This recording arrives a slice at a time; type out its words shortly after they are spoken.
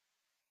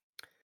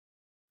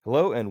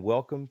Hello and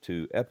welcome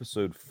to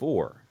episode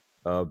 4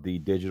 of the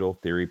Digital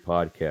Theory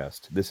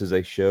Podcast. This is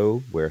a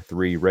show where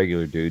three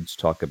regular dudes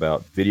talk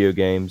about video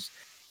games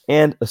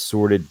and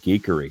assorted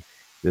geekery.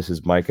 This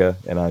is Micah,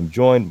 and I'm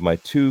joined by my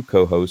two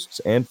co hosts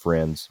and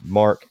friends,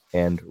 Mark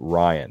and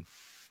Ryan.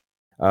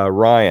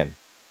 Ryan,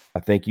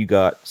 I think you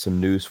got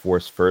some news for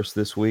us first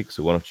this week,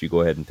 so why don't you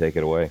go ahead and take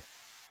it away?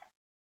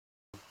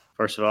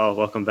 First of all,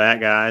 welcome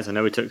back, guys. I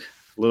know we took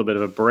a little bit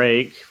of a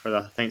break for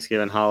the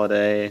Thanksgiving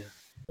holiday.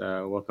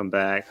 Welcome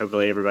back.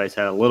 Hopefully everybody's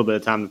had a little bit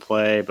of time to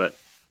play, but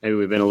maybe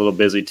we've been a little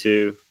busy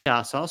too.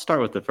 Yeah, so I'll start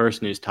with the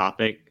first news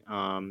topic.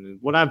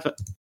 What I've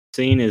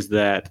seen is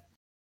that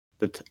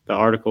the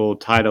article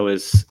title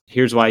is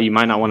 "Here's Why You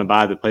Might Not Want to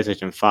Buy the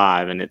PlayStation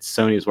 5," and it's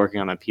Sony is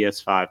working on a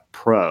PS5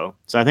 Pro.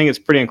 So I think it's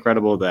pretty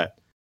incredible that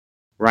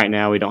right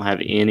now we don't have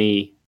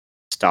any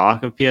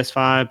stock of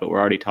PS5, but we're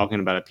already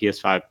talking about a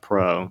PS5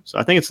 Pro. So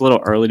I think it's a little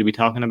early to be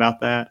talking about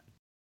that.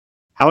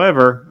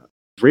 However,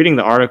 reading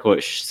the article,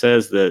 it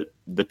says that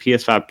the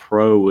PS5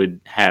 Pro would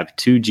have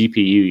 2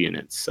 GPU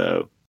units.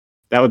 So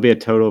that would be a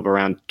total of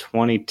around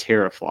 20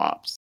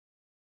 teraflops,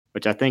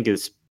 which I think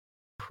is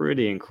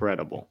pretty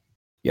incredible.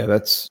 Yeah,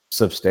 that's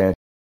substantial.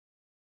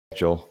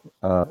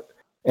 And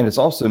it's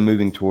also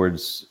moving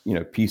towards,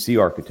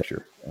 PC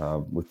architecture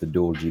with the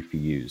dual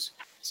GPUs.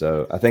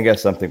 So I think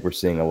that's something we're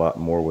seeing a lot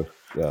more with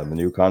the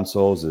new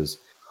consoles is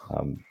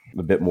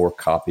a bit more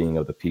copying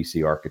of the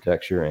PC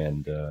architecture.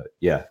 And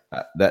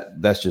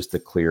that's just a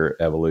clear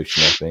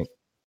evolution, I think.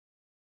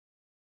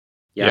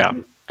 Yeah.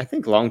 I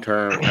think long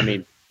term,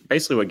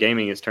 basically what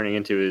gaming is turning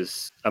into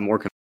is a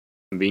more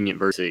convenient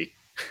version.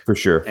 For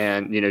sure.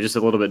 And, just a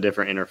little bit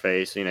different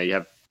interface. You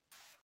have,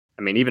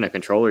 even a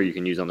controller you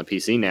can use on the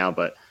PC now,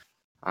 but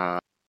I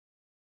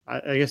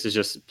guess it's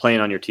just playing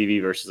on your TV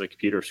versus a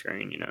computer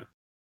screen,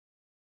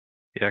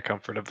 Yeah,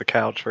 comfort of the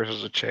couch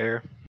versus a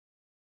chair.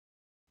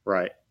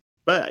 Right.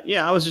 But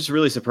yeah, I was just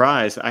really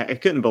surprised. I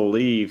couldn't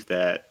believe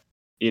that,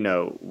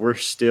 we're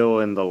still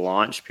in the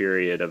launch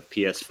period of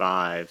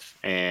PS5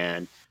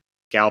 and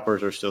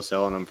scalpers are still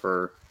selling them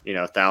for,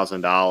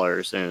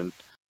 $1,000 and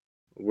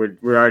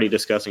we're already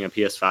discussing a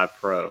PS5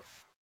 Pro.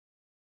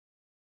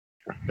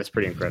 That's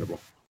pretty incredible.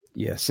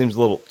 Yeah, seems a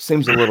little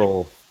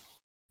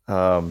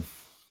I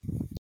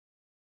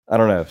don't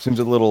know, seems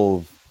a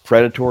little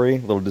predatory,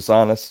 a little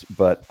dishonest,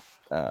 but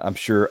I'm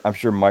sure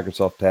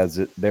Microsoft has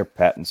their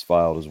patents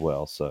filed as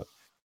well. So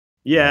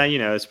yeah,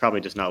 it's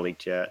probably just not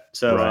leaked yet.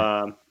 So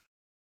right.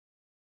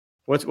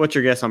 What's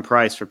your guess on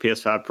price for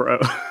PS5 Pro?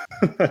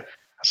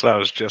 That's what I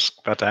was just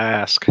about to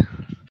ask.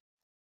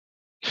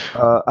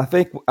 I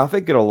think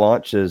it'll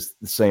launch as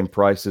the same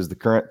price as the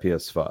current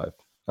PS5,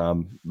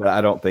 but I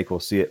don't think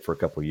we'll see it for a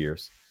couple of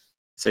years.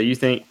 So you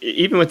think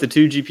even with the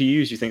 2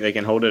 GPUs, you think they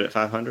can hold it at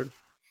 500?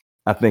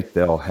 I think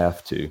they'll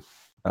have to.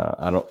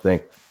 I don't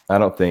think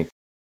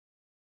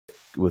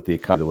with the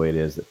economy the way it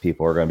is that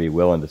people are going to be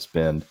willing to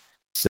spend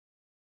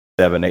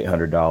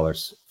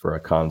 $700-800 for a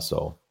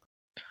console.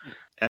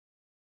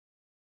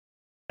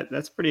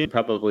 That's pretty.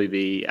 Probably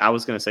be. I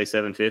was going to say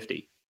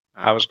 750.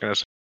 I was going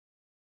to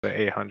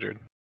say 800.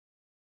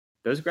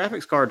 Those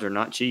graphics cards are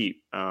not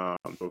cheap. I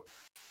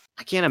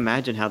can't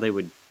imagine how they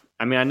would.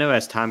 I know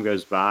as time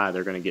goes by,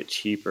 they're going to get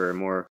cheaper and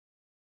more,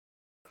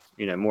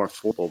 more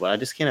affordable. But I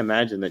just can't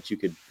imagine that you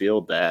could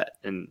build that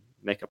and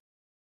make a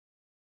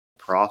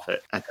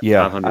profit at the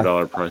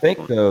 $500 price. I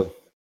think though,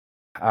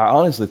 I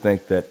honestly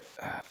think that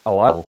a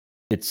lot of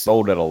it's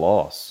sold at a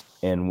loss,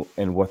 and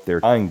what they're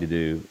trying to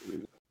do,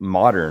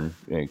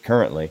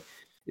 currently,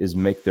 is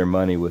make their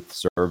money with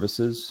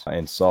services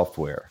and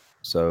software.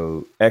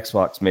 So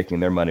Xbox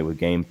making their money with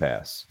Game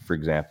Pass, for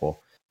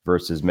example,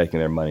 versus making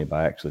their money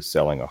by actually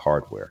selling a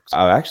hardware.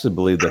 I actually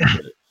believe that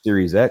the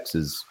Series X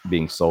is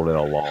being sold at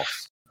a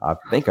loss. I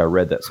think I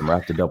read that somewhere. I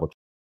have to double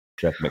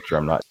check, make sure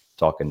I'm not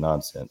talking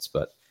nonsense.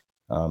 But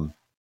I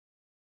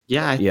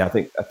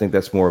think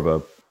that's more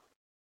of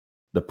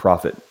the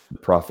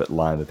profit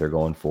line that they're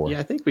going for. Yeah,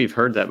 I think we've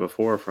heard that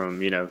before from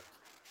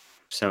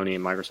Sony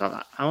and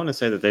Microsoft. I want to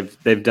say that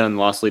they've done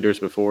loss leaders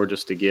before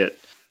just to get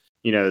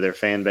their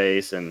fan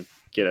base and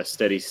get a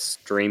steady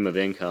stream of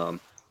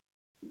income.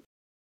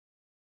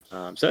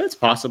 So it's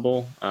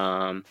possible.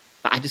 I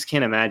just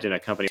can't imagine a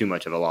company too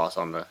much of a loss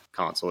on the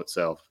console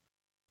itself.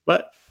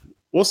 But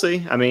we'll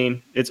see.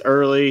 It's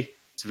early.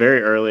 It's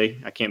very early.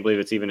 I can't believe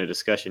it's even a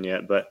discussion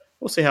yet, but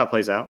we'll see how it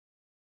plays out.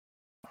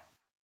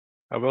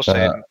 I will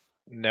say,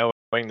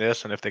 knowing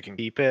this, and if they can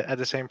keep it at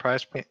the same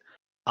price point,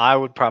 I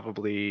would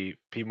probably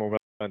be more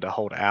willing to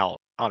hold out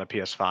on a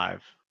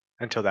PS5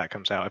 until that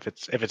comes out.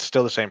 If it's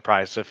still the same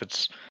price, if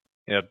it's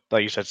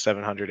like you said,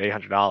 $700,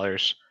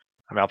 $800.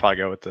 I'll probably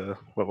go with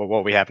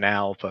what we have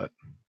now. But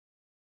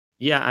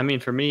yeah,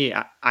 for me,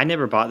 I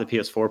never bought the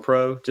PS4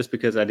 Pro just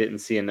because I didn't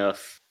see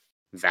enough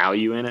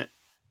value in it.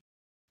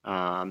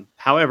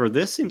 However,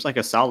 this seems like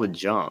a solid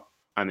jump.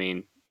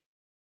 Dual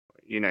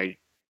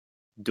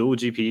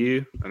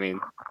GPU.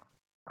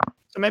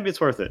 So maybe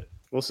it's worth it.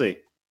 We'll see.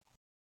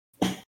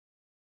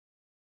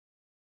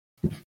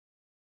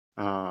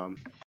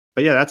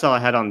 But yeah, that's all I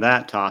had on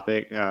that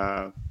topic.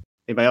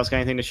 Anybody else got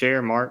anything to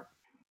share, Mark?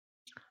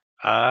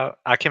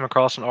 I came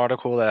across an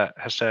article that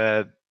has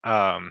said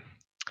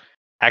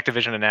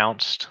Activision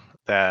announced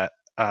that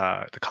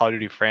the Call of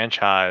Duty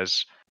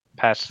franchise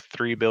passed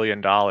 $3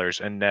 billion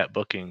in net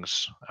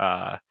bookings.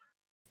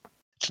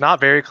 It's not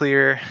very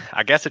clear.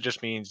 I guess it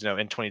just means,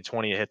 in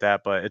 2020 it hit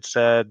that, but it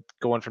said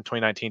going from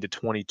 2019 to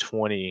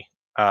 2020,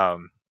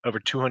 over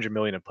 200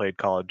 million have played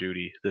Call of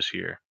Duty this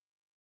year.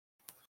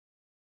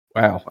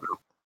 Wow.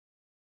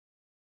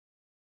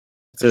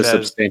 It's a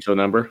substantial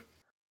number.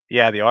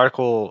 Yeah, the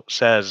article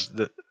says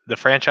that the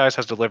franchise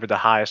has delivered the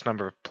highest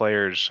number of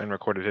players in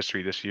recorded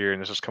history this year,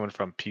 and this is coming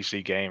from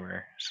PC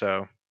Gamer.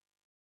 So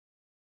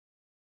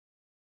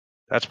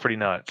that's pretty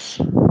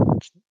nuts.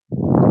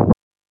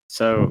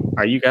 So,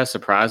 are you guys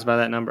surprised by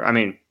that number? I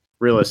mean,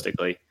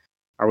 realistically,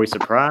 are we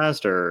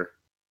surprised, or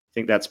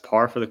think that's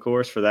par for the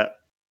course for that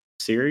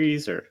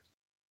series? Or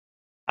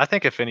I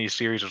think if any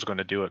series was going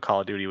to do it,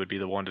 Call of Duty would be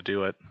the one to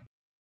do it.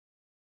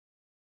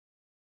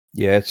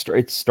 Yeah,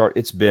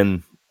 it's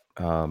been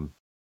a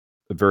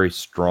very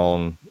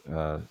strong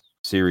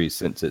series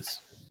since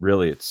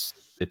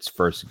its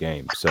first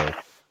game. So,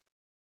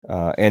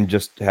 and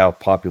just how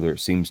popular it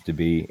seems to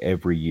be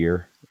every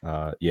year.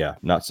 Yeah,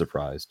 not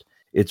surprised.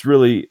 It's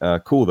really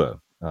cool though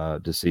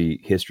to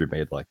see history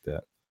made like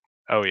that.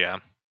 Oh yeah,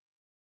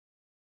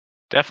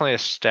 definitely a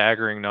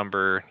staggering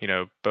number.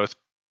 Both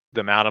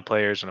the amount of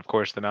players and of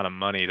course the amount of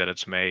money that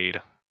it's made.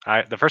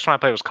 The first one I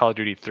played was Call of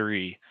Duty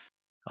 3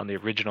 on the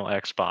original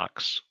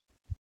Xbox,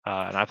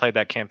 and I played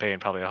that campaign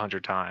probably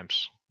 100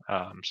 times.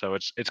 So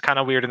it's kind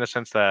of weird in the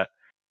sense that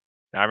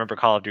I remember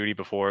Call of Duty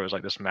before it was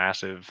like this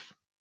massive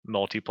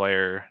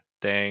multiplayer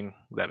thing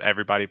that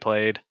everybody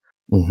played,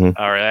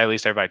 or at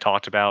least everybody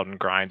talked about and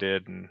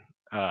grinded and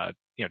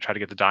tried to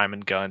get the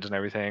diamond guns and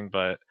everything.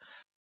 But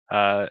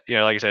like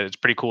I said, it's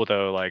pretty cool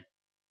though. Like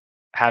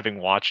having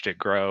watched it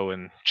grow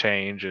and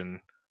change, and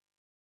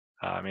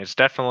I mean, it's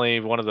definitely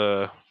one of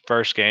the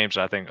first games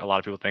I think a lot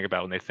of people think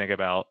about when they think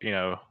about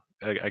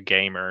a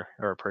gamer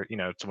or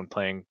someone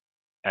playing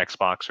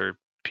Xbox or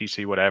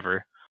PC,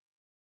 whatever.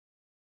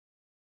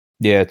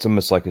 Yeah, it's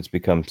almost like it's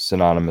become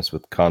synonymous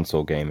with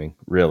console gaming,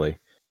 really.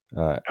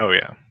 Oh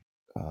yeah.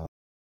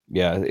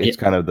 Yeah, it's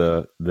kind of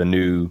the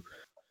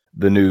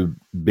new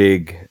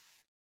big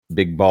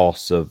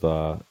boss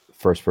of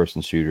first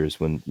person shooters.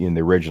 When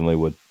they originally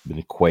would have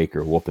been Quake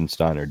or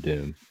Wolfenstein or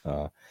Doom.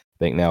 I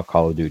think now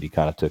Call of Duty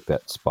kind of took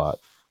that spot.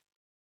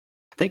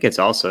 I think it's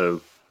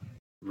also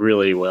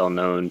really well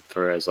known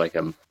for as like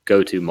a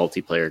go-to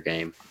multiplayer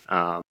game.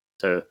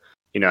 So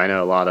I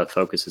know a lot of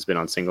focus has been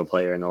on single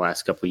player in the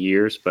last couple of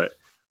years, but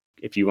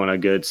if you want a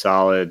good,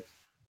 solid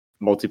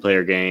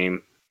multiplayer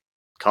game,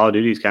 Call of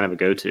Duty is kind of a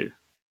go-to.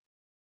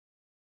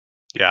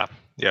 Yeah,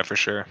 for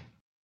sure.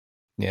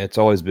 Yeah, it's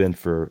always been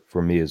for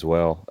me as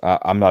well.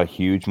 I'm not a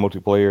huge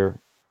multiplayer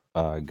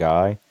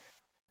guy,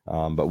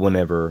 but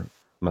whenever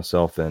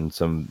myself and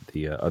some of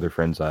the other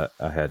friends I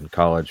had in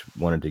college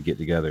wanted to get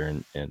together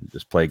and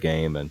just play a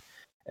game and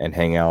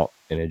hang out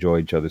and enjoy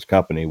each other's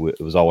company,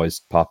 it was always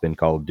pop in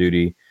Call of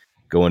Duty,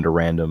 go into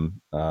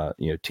random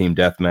team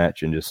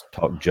deathmatch and just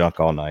talk junk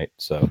all night.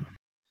 So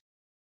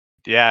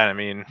yeah, I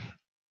mean,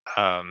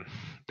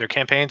 their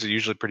campaigns are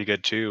usually pretty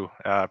good too,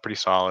 pretty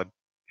solid.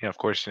 Of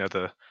course,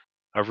 the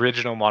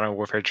original Modern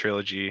Warfare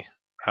trilogy.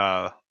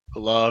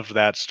 Loved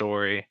that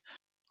story.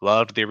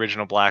 Loved the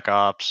original Black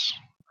Ops.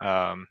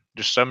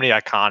 Just so many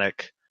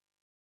iconic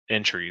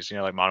entries.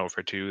 Like Modern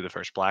Warfare 2, the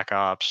first Black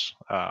Ops.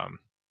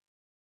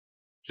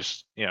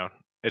 Just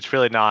it's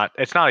really not.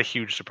 It's not a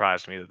huge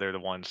surprise to me that they're the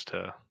ones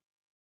to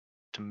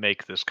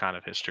make this kind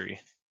of history.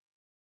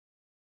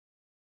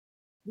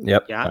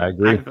 Yep, Yeah, I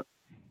agree.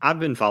 I've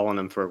been following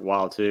them for a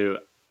while too,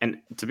 and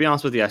to be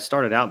honest with you, I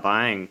started out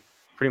buying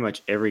pretty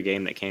much every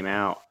game that came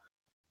out,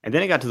 and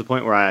then it got to the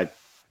point where I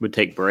would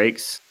take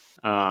breaks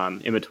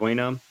in between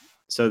them.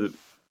 So,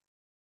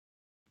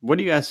 how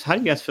do you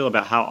guys feel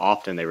about how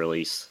often they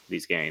release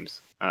these games?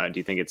 Do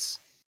you think it's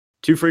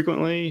too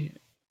frequently,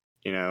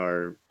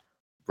 or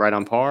right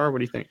on par? What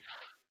do you think?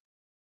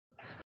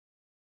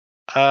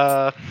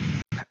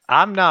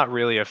 I'm not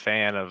really a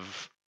fan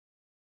of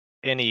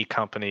any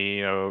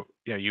company,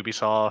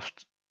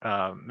 Ubisoft.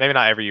 Maybe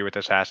not every year with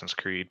Assassin's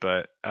Creed,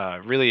 but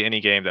really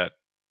any game that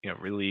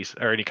release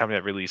or any company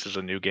that releases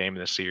a new game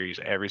in the series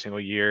every single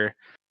year.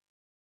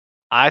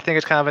 I think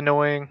it's kind of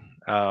annoying.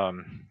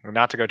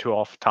 Not to go too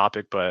off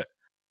topic, but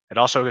it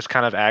also is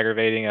kind of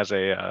aggravating as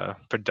a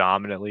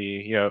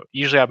predominantly,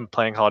 usually I've been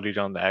playing Call of Duty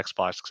on the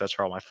Xbox because that's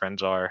where all my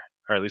friends are,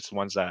 or at least the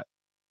ones that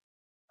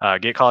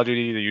get Call of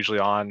Duty. They're usually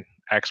on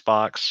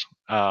Xbox,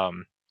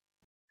 and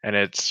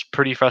it's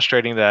pretty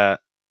frustrating that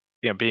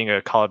being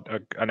an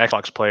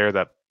Xbox player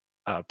that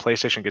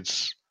PlayStation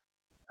gets.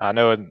 I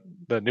know in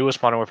the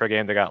newest Modern Warfare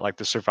game they got like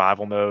the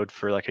survival mode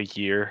for like a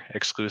year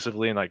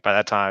exclusively, and like by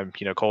that time,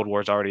 Cold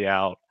War's already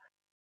out.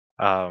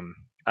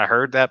 I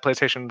heard that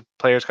PlayStation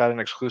players got an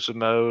exclusive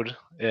mode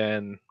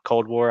in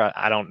Cold War.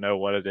 I don't know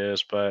what it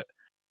is, but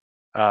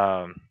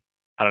um,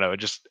 I don't know.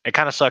 It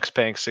kind of sucks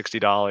paying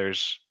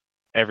 $60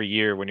 every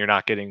year when you're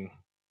not getting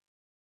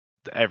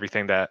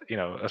everything that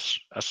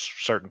a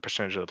certain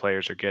percentage of the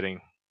players are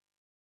getting.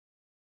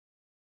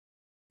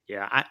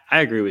 Yeah, I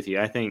agree with you.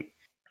 I think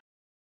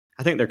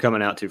they're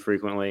coming out too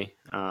frequently.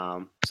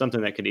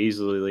 Something that could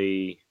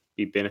easily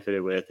be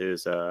benefited with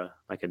is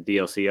like a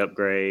DLC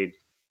upgrade.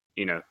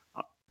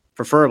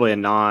 Preferably a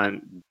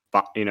non,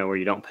 where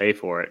you don't pay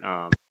for it.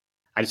 I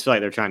just feel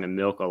like they're trying to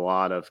milk a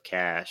lot of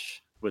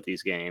cash with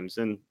these games,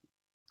 and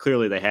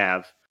clearly they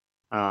have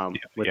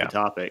with the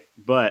topic.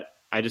 But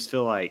I just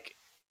feel like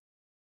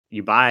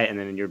you buy it and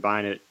then you're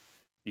buying it.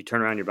 You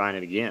turn around, you're buying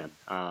it again.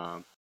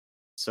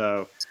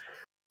 So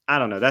I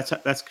don't know.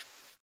 That's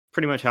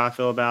pretty much how I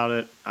feel about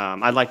it.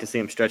 I'd like to see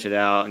them stretch it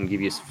out and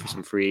give you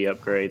some free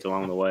upgrades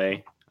along the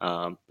way.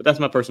 But that's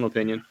my personal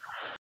opinion.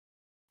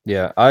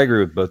 Yeah, I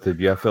agree with both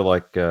of you. I feel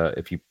like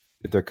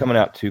if they're coming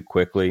out too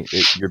quickly,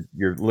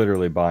 you're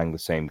literally buying the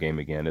same game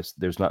again.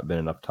 There's not been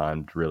enough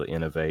time to really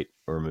innovate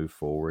or move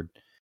forward.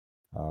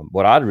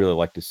 What I'd really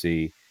like to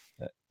see,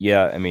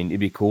 I mean, it'd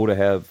be cool to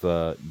have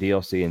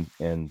DLC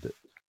and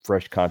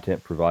fresh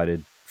content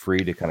provided free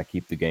to kind of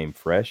keep the game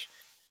fresh.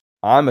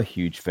 I'm a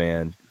huge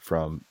fan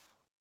from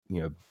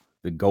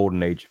the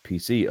golden age of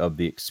PC of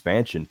the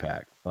expansion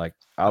pack. Like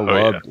I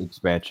loved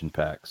expansion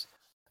packs.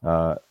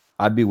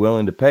 I'd be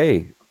willing to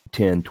pay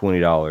 $10,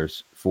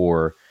 $20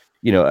 for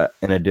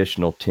an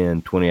additional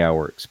 10,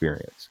 20-hour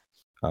experience.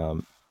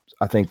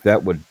 I think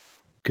that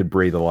could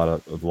breathe a lot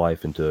of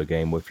life into a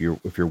game if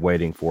you're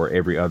waiting for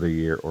every other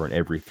year or an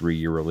every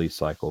 3-year release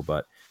cycle.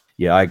 But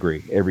yeah, I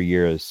agree. Every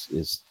year is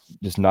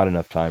just not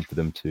enough time for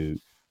them to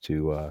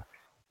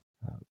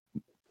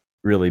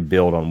really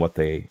build on what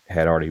they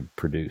had already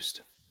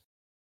produced.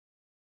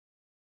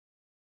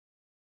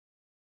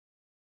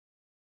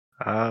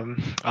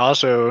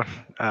 Also,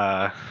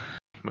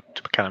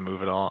 to kind of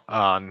move it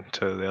on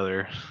to the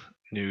other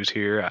news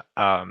here.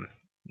 I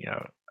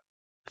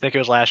think it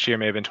was last year,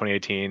 maybe in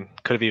 2018.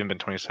 Could have even been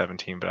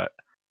 2017, but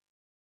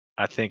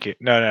I think it.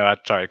 No,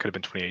 sorry, it could have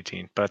been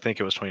 2018, but I think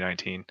it was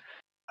 2019.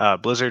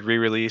 Blizzard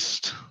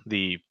re-released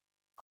the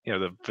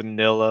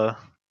vanilla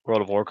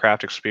World of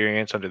Warcraft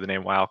experience under the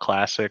name WoW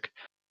Classic,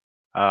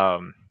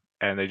 and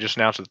they just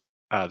announced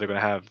that they're going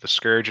to have the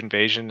Scourge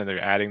Invasion, and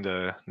they're adding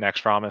the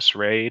Naxxramas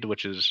raid,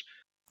 which is.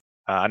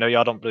 I know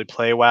y'all don't really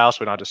play WoW, so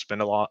we don't have to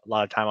spend a lot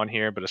of time on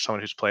here. But as someone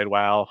who's played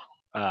WoW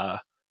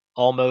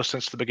almost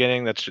since the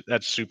beginning,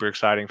 that's super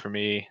exciting for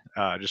me.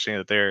 Just seeing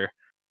that they're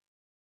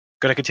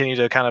going to continue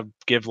to kind of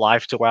give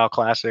life to WoW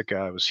Classic.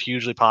 It was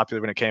hugely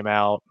popular when it came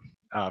out.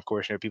 Of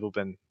course, people have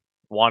been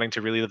wanting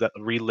to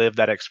relive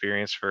that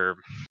experience for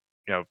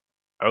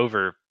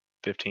over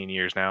 15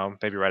 years now,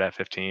 maybe right at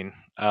 15.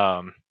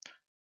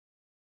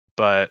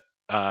 But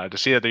to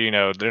see that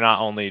they're not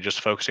only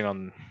just focusing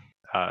on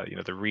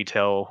the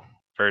retail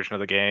version of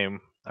the game.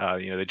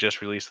 They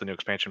just released the new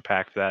expansion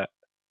pack for that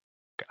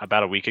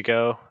about a week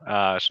ago.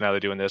 So now they're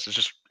doing this.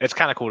 It's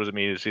kind of cool to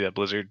me to see that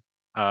Blizzard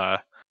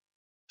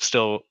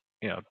still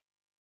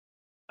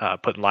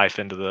putting life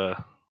into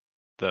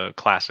the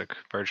classic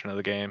version of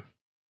the game.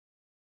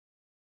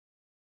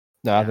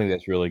 No, I think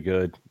that's really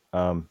good.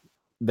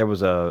 There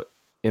was a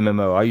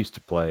MMO I used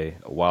to play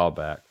a while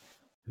back.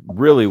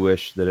 Really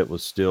wish that it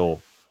was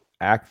still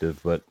active,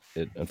 but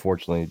it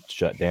unfortunately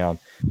shut down.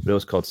 But it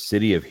was called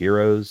City of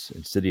Heroes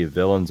and City of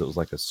Villains. It was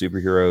like a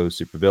superhero,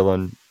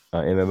 supervillain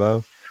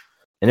MMO,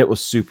 and it was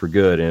super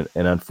good. And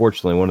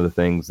unfortunately, one of the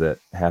things that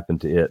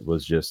happened to it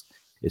was just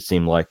it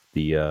seemed like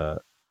the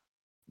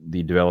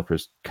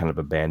developers kind of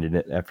abandoned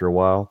it after a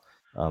while.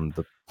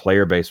 The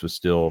player base was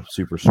still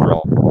super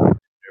strong,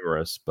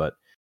 numerous, but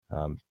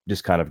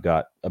just kind of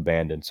got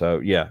abandoned. So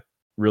yeah,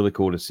 really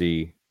cool to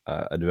see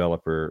a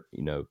developer,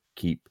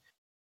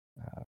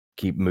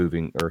 keep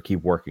moving or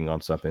keep working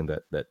on something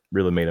that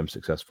really made them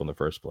successful in the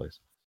first place.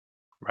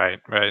 Right.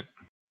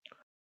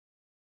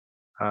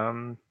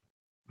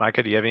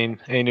 Micah, do you have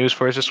any news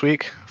for us this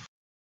week?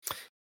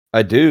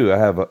 I do. I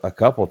have a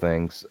couple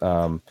things.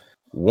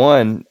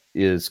 One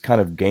is kind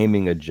of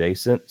gaming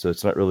adjacent, so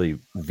it's not really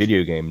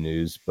video game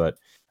news, but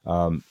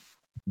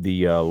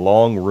the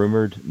long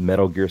rumored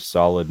Metal Gear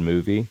Solid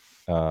movie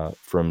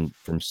from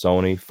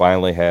Sony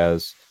finally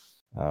has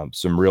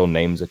some real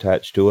names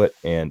attached to it,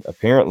 and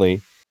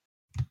apparently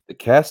the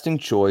casting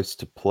choice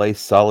to play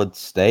Solid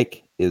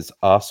Snake is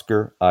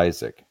Oscar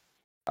Isaac.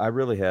 I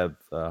really have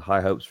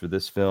high hopes for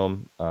this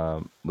film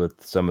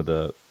with some of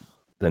the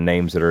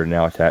names that are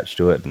now attached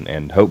to it,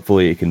 and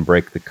hopefully it can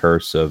break the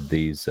curse of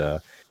these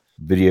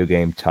video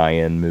game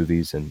tie-in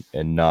movies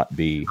and not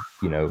be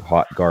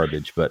hot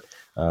garbage. But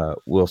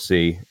we'll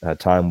see.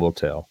 Time will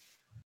tell.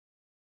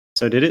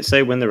 So did it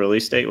say when the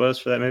release date was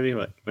for that movie?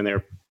 When they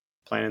were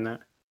planning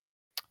that?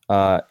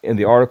 In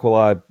the article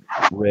I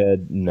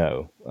read,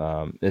 no.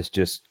 It's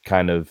just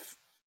kind of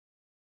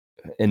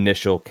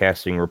initial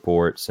casting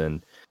reports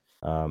and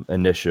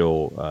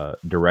initial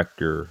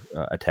director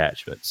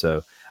attachment.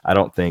 So I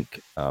don't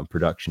think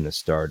production has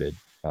started.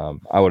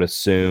 I would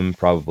assume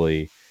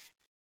probably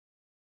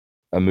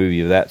a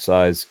movie of that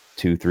size,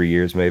 2-3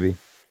 years maybe.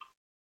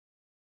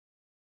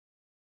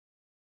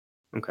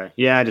 Okay.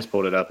 Yeah, I just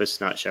pulled it up. It's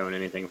not showing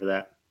anything for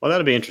that. Well,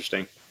 that'll be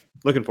interesting.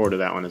 Looking forward to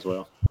that one as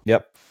well.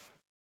 Yep,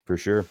 for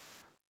sure.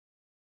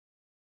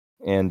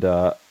 And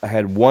I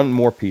had one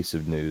more piece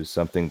of news,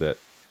 something that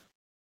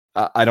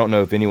I don't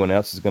know if anyone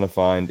else is going to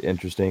find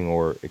interesting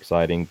or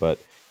exciting, but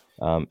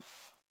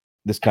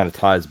this kind of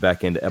ties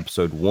back into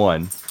episode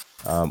 1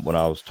 when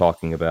I was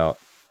talking about,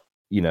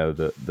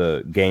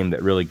 the game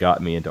that really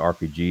got me into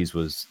RPGs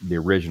was the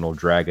original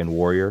Dragon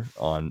Warrior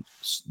on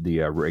the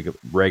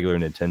regular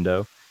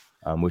Nintendo,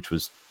 which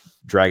was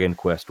Dragon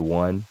Quest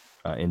 1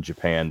 in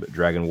Japan, but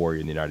Dragon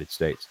Warrior in the United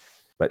States.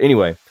 But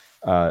anyway,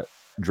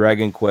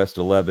 Dragon Quest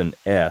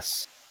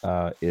 11S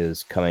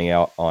is coming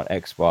out on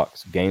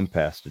Xbox Game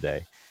Pass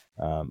today.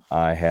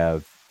 I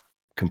have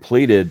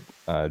completed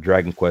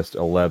Dragon Quest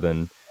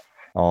 11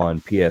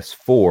 on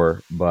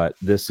PS4, but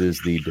this is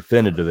the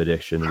definitive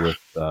edition with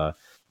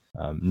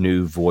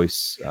new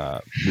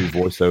voiceovers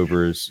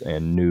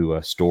and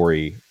new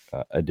story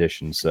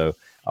additions. So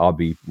I'll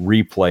be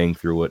replaying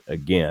through it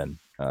again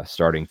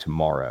starting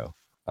tomorrow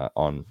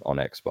on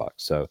Xbox.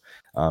 So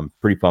I'm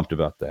pretty pumped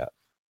about that.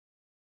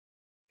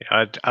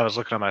 Yeah, I was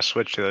looking on my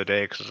Switch the other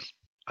day because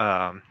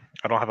I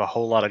don't have a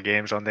whole lot of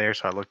games on there,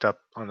 so I looked up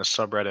on the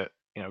subreddit,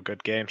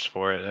 good games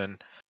for it,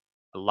 and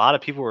a lot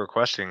of people were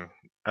requesting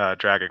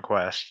Dragon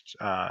Quest.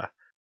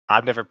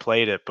 I've never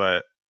played it,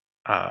 but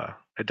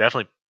it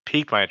definitely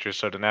piqued my interest.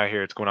 So to now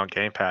hear it's going on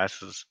Game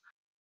Pass is,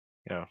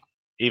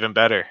 even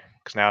better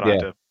because now I don't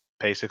have to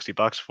pay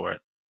 $60 for it.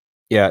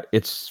 Yeah,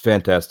 it's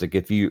fantastic.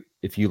 If you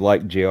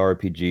like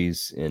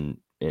JRPGs in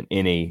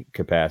any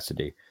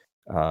capacity,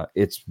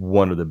 it's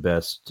one of the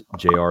best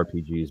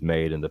JRPGs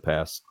made in the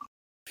past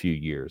few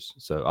years.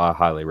 So I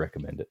highly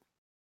recommend it.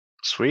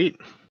 Sweet.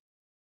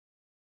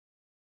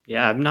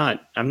 Yeah, I'm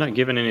not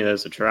giving any of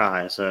those a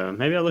try, so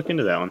maybe I'll look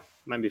into that one.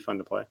 Might be fun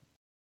to play.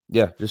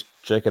 Yeah, just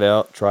check it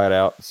out, try it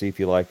out, see if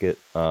you like it.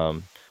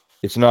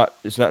 It's not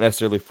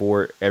necessarily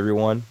for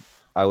everyone.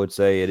 I would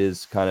say it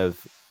is kind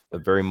of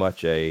very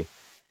much a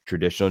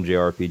traditional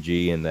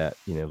JRPG in that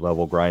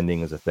level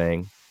grinding is a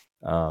thing,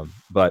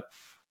 but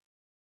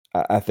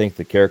I think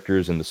the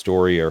characters and the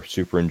story are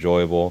super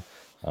enjoyable.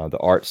 The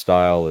art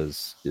style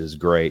is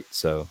great.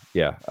 So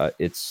yeah,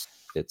 it's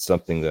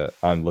something that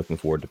I'm looking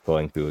forward to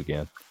playing through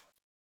again.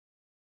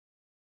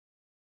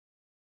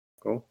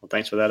 Cool. Well,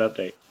 thanks for that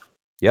update.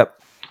 Yep.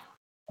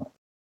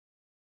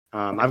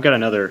 I've got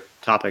another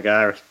topic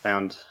I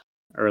found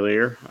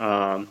earlier.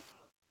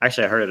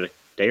 Actually, I heard it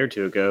a day or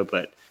two ago,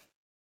 but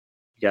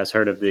you guys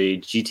heard of the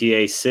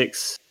GTA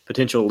 6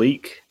 potential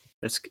leak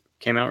that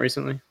came out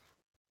recently?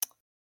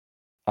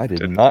 I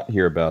did not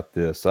hear about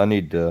this. I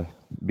need to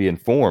be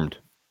informed.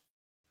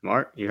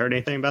 Mark, you heard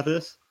anything about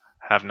this?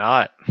 Have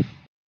not.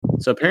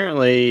 So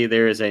apparently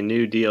there is a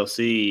new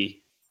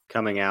DLC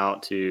coming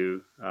out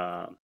to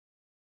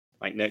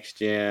like next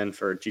gen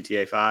for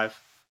GTA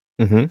 5.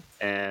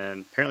 Mm-hmm.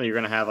 And apparently you're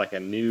going to have like a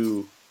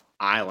new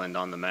island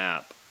on the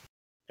map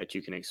that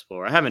you can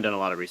explore. I haven't done a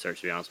lot of research,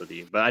 to be honest with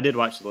you, but I did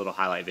watch the little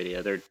highlight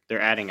video.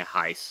 They're adding a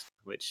heist,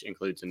 which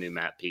includes a new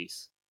map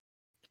piece.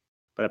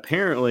 But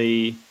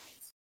apparently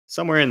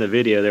somewhere in the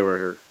video there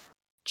were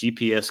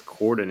GPS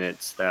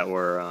coordinates that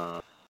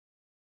were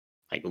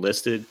like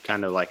listed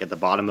kind of like at the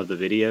bottom of the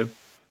video.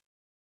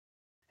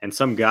 And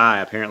some guy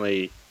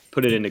apparently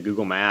put it into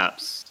Google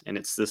Maps, and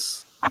it's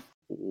this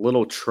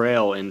little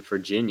trail in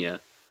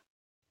Virginia,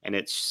 and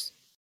it's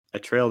a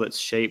trail that's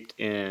shaped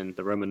in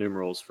the Roman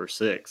numerals for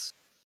 6.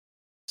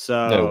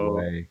 So No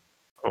way.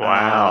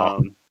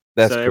 Wow.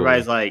 That's so cool.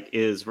 everybody's like,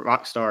 is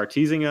Rockstar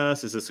teasing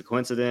us? Is this a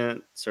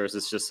coincidence, or is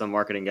this just some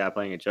marketing guy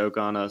playing a joke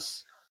on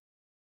us?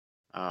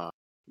 I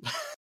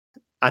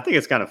think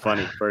it's kind of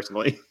funny,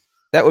 personally.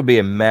 That would be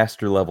a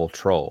master level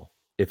troll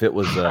if it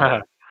was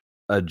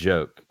a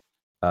joke.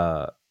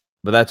 But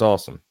that's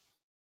awesome.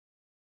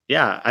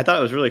 Yeah, I thought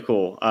it was really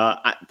cool.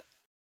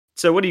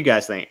 So what do you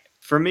guys think?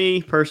 For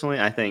me, personally,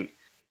 I think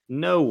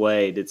no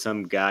way did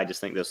some guy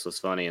just think this was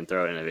funny and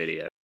throw it in a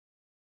video.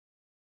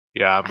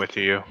 Yeah, I'm with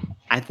you.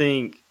 I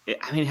mean,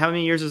 how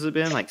many years has it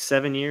been? Like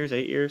 7 years,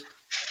 8 years?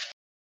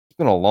 It's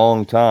been a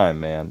long time,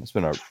 man. It's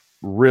been a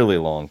really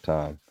long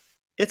time.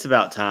 It's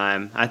about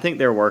time. I think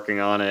they're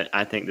working on it.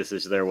 I think this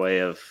is their way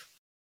of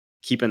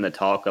keeping the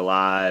talk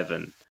alive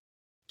and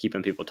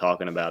keeping people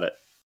talking about it.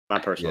 My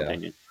personal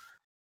opinion.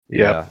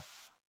 Yeah,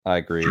 I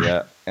agree.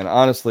 Yeah, and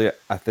honestly,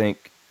 I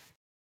think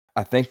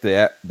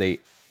they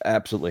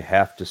absolutely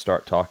have to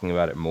start talking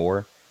about it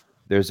more.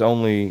 There's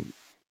only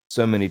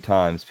so many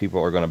times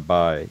people are going to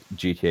buy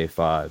GTA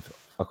 5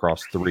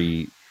 across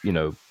 3,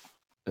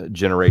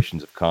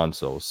 generations of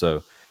consoles.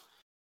 So,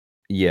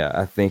 yeah,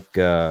 I think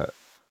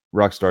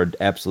Rockstar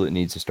absolutely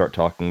needs to start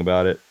talking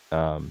about it.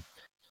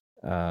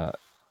 I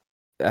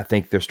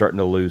think they're starting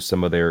to lose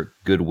some of their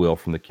goodwill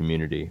from the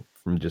community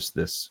from just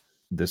this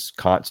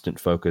constant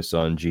focus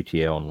on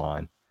GTA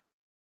Online.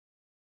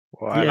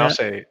 Well, and I'll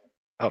say,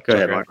 go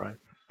ahead, Mark. Brian.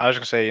 I was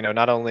going to say,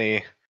 not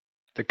only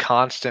the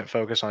constant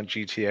focus on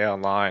GTA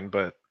Online,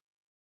 but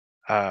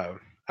I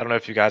don't know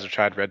if you guys have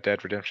tried Red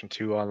Dead Redemption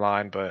 2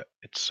 online, but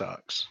it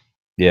sucks.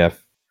 Yeah.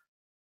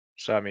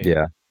 So, I mean,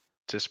 yeah.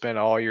 to spend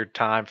all your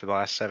time for the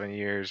last 7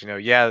 years.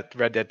 Yeah,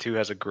 Red Dead 2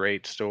 has a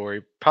great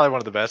story, probably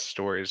one of the best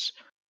stories.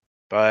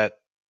 But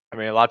I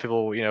mean, a lot of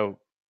people,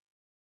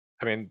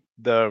 I mean,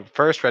 the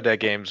first Red Dead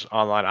games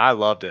online, I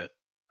loved it.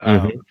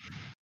 Mhm.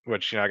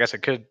 Which I guess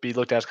it could be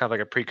looked at as kind of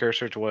like a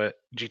precursor to what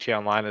GTA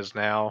Online is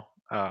now.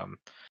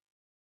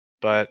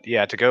 But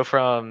yeah, to go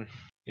from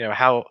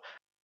how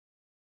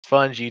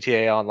fun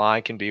GTA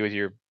Online can be with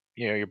your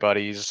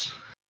buddies,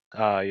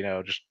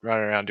 just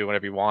running around doing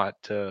whatever you want,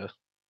 to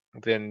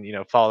then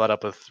follow that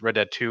up with Red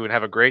Dead 2 and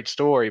have a great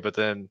story, but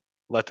then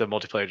let the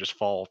multiplayer just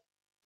fall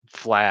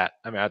flat.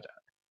 I mean,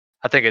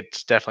 I think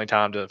it's definitely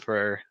time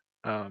for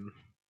um,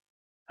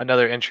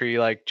 another entry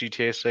like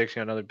GTA 6,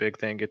 another big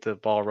thing, get the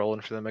ball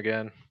rolling for them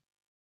again.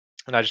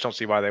 And I just don't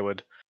see why they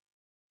would,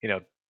 you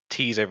know,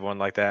 tease everyone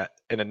like that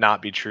and it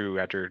not be true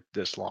after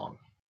this long.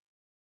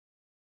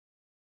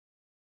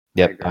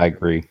 Yep, I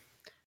agree.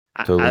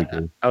 Totally I,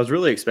 agree. I was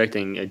really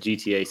expecting a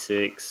GTA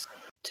 6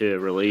 to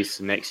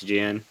release next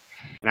gen,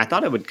 and I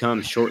thought it would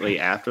come shortly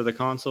after the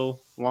console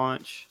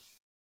launch.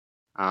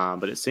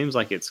 But it seems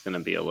like it's going to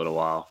be a little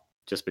while,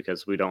 just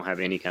because we don't have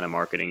any kind of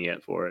marketing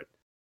yet for it,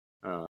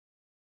 uh,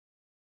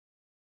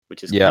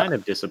 which is Yeah, kind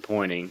of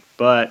disappointing.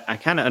 But I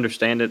kind of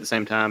understand it at the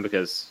same time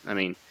because I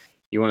mean,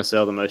 you want to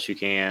sell the most you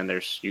can.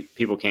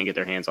 People can't get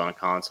their hands on a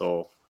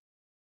console,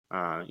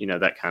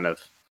 that kind of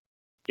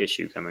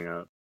issue coming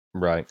up.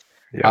 right.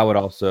 Yeah. I would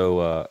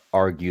also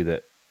argue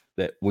that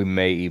we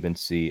may even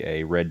see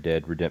a Red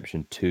Dead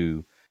Redemption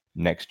 2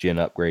 next gen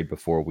upgrade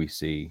before we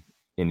see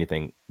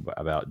anything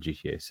about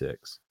GTA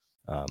 6.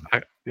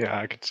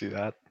 I could see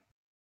that.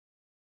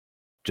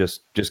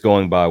 Just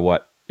going by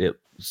what it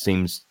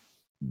seems,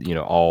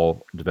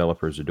 all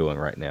developers are doing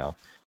right now,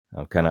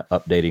 kind of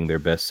updating their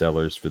best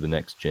sellers for the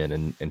next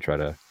gen and try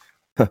to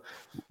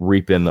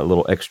reap in a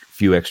little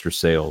few extra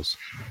sales.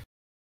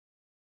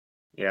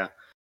 Yeah.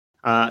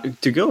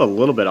 To go a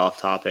little bit off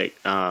topic,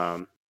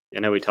 I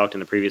know we talked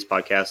in the previous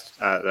podcast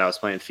that I was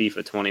playing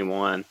FIFA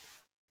 21.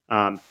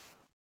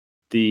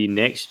 The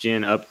next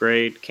gen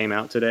upgrade came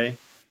out today.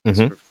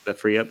 Mhm. The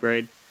free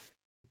upgrade.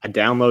 I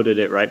downloaded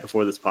it right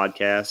before this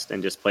podcast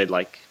and just played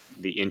like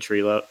the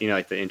entry,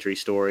 like the entry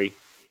story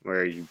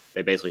where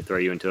they basically throw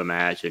you into a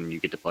match and you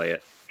get to play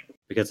it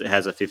because it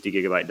has a 50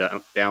 gigabyte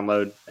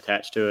download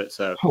attached to it.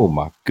 So Oh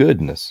my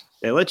goodness!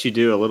 they let you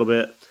do a little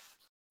bit.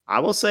 I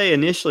will say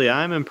initially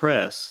I'm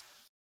impressed.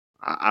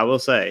 I will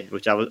say,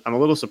 I'm a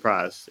little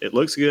surprised. It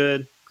looks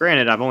good.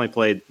 Granted, I've only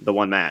played the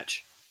one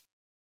match,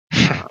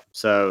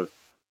 so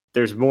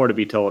there's more to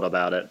be told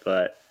about it.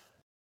 But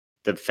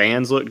the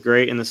fans looked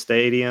great in the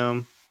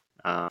stadium.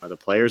 The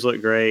players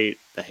looked great.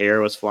 The hair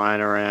was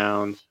flying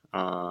around.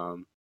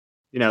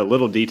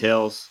 Little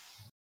details.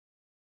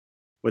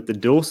 With the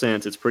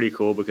DualSense, it's pretty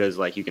cool because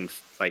like you can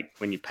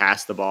when you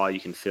pass the ball,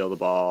 you can feel the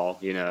ball.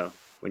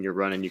 When you're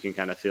running, you can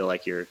kind of feel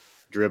like you're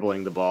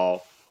dribbling the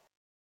ball.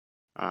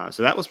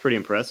 So that was pretty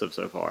impressive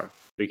so far.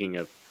 Speaking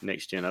of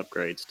next gen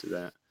upgrades to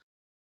that.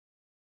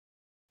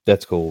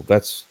 That's cool.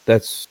 That's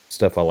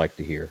stuff I like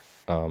to hear.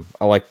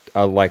 I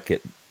like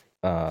it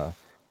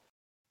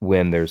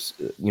when there's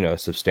a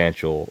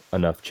substantial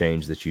enough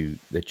change that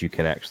you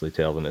can actually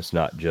tell, and it's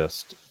not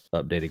just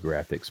updated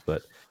graphics.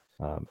 But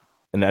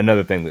and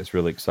another thing that's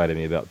really excited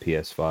me about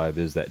PS5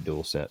 is that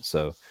DualSense.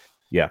 So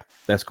yeah,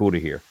 that's cool to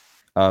hear.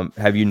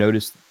 Have you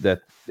noticed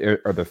that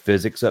are the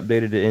physics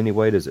updated in any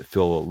way? Does it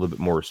feel a little bit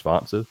more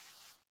responsive?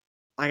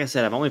 Like I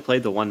said, I've only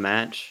played the one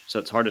match, so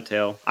it's hard to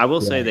tell. I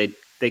will say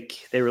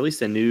they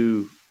released a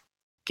new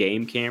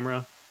game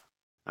camera.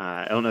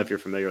 I don't know if you're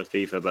familiar with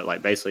FIFA, but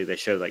like basically they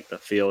show like the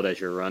field as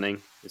you're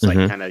running. It's like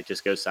kind of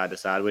just goes side to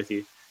side with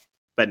you.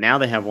 But now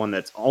they have one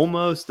that's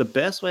almost the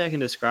best way I can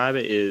describe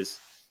it is,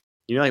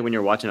 like when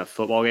you're watching a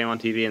football game on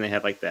TV and they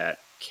have like that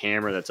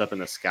camera that's up in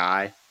the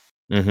sky.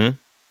 Mm-hmm.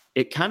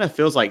 It kind of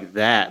feels like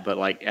that, but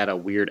like at a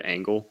weird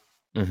angle.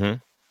 Mm-hmm.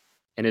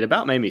 And it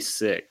about made me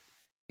sick.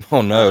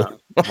 Oh no!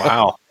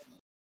 Wow.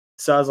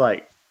 So I was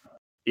like,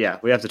 yeah,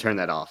 we have to turn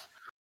that off.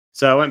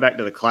 So I went back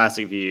to the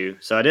classic view.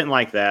 So I didn't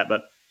like that,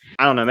 but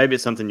I don't know. Maybe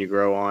it's something you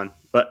grow on.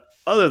 But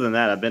other than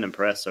that, I've been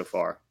impressed so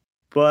far.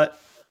 But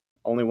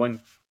only one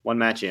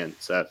match in.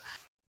 So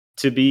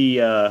to be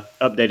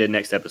updated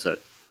next episode.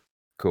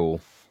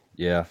 Cool.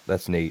 Yeah,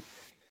 that's neat.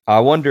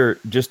 I wonder,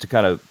 just to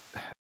kind of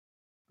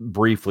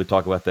briefly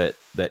talk about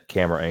that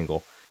camera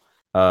angle.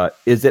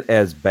 Is it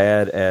as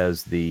bad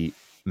as the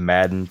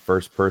Madden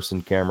first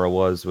person camera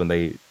was when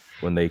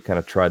they kind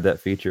of tried that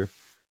feature?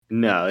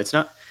 No, it's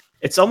not.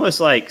 It's almost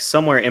like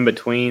somewhere in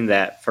between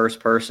that first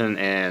person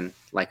and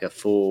like a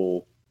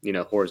full,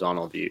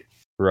 horizontal view.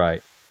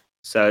 Right.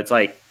 So it's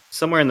like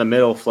somewhere in the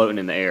middle, floating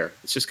in the air.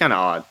 It's just kind of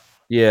odd.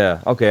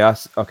 Yeah. Okay.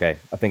 Okay.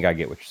 I think I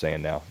get what you're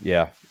saying now.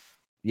 Yeah.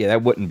 Yeah.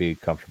 That wouldn't be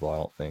comfortable, I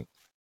don't think.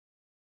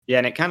 Yeah,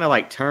 and it kind of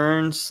like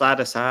turns side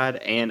to side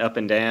and up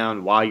and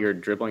down while you're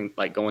dribbling,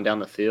 like going down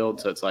the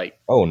field. So it's like,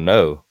 Oh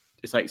no.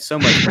 it's like so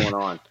much going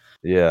on.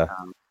 Yeah.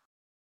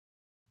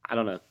 I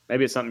don't know.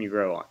 Maybe it's something you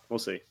grow on. We'll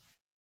see.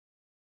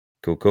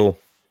 Cool.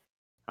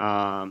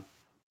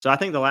 So I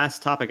think the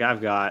last topic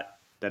I've got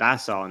that I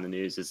saw in the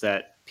news is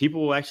that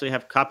people will actually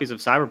have copies of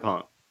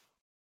Cyberpunk.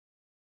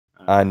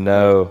 I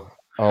know.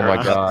 Oh my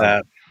Heard about God.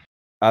 that.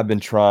 I've been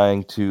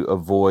trying to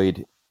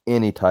avoid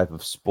any type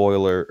of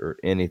spoiler or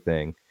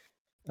anything.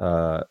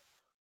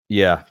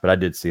 Yeah, but I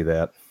did see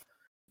that.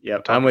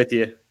 Yep, I'm with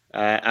you.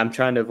 I'm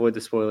trying to avoid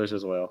the spoilers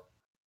as well.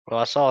 Well,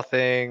 I saw a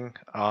thing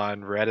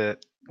on Reddit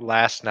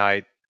last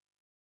night.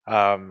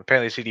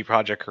 Apparently,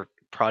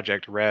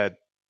 Project Red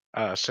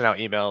sent out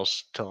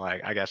emails to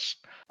like I guess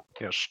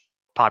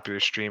popular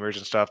streamers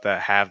and stuff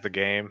that have the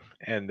game,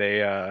 and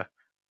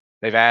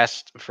they've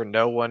asked for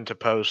no one to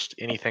post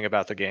anything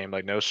about the game,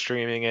 like no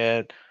streaming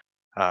it,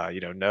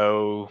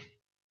 no,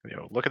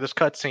 look at this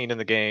cutscene in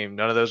the game,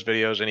 none of those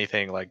videos,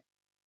 anything like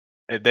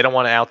they don't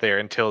want it out there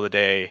until the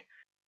day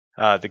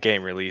the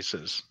game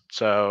releases.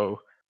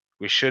 So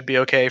we should be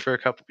okay for a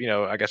couple,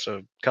 I guess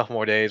a couple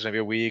more days, maybe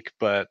a week,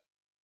 but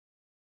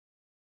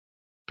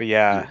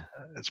yeah,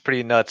 it's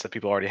pretty nuts that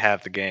people already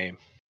have the game.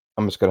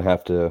 I'm just gonna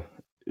have to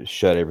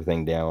shut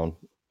everything down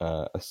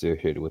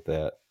associated with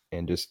that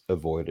and just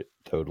avoid it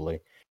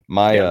totally.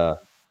 My Yeah.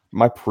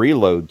 my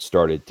preload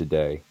started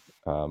today,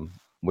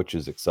 which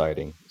is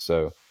exciting.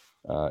 So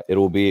it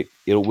will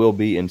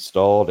be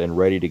installed and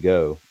ready to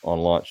go on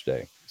launch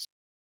day.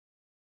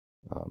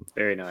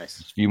 Very nice.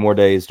 Just a few more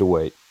days to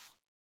wait.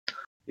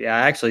 Yeah,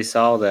 I actually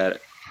saw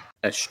that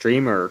a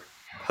streamer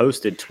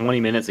posted 20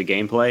 minutes of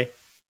gameplay.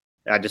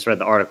 I just read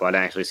the article. I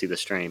didn't actually see the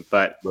stream,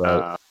 but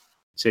Right.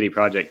 City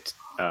Project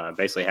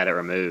basically had it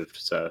removed.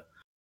 So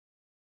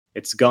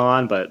it's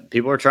gone, but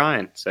people are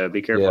trying. So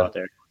be careful Yeah. out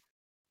there.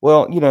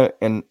 Well,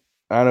 and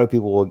I know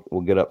people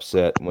will get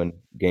upset when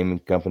gaming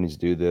companies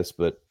do this,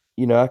 but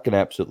I can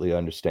absolutely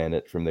understand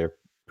it from their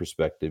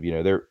perspective.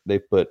 They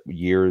put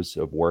years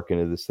of work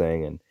into this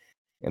thing,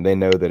 and they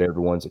know that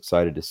everyone's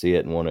excited to see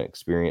it and want to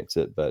experience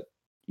it, but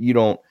you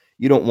don't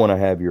want to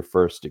have your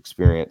first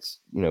experience,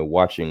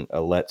 watching a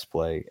let's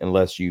play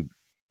unless you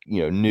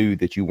knew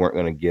that you weren't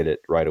going to get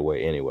it right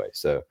away anyway.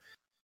 So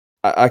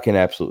I can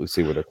absolutely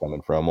see where they're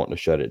coming from, wanting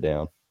to shut it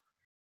down.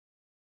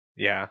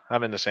 Yeah,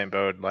 I'm in the same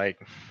boat.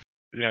 Like,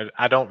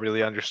 I don't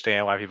really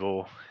understand why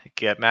people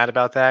get mad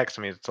about that. Because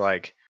I mean, it's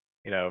like,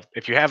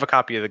 if you have a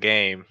copy of the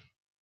game,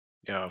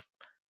 you know,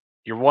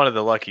 you're one of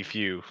the lucky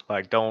few.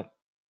 Like, don't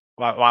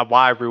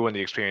why ruin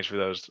the experience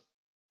for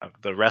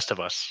the rest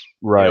of us?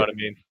 You know Right. what I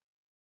mean?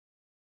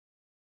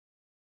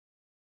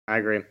 I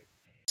agree.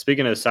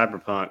 Speaking of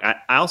Cyberpunk,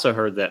 I also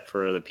heard that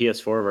for the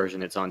PS4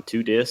 version, it's on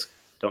 2 discs.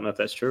 Don't know if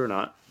that's true or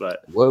not,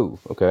 but Whoa.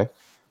 Okay.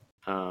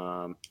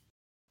 so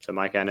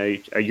Mike, I know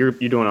you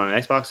doing it on an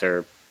Xbox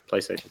or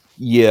PlayStation?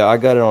 Yeah, I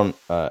got it on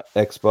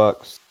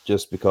Xbox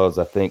just because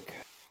I think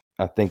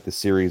the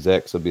Series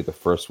X will be the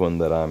first one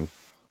that I'm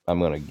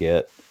gonna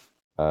get,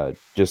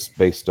 just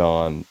based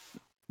on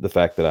the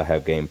fact that I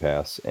have Game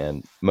Pass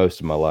and most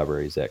of my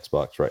library is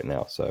Xbox right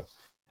now. So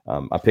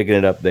I'm picking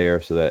it up there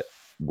so that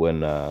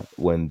when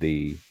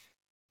the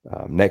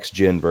next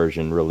gen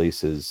version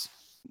releases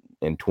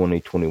in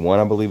 2021,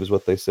 I believe is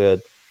what they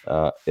said,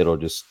 I'll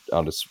just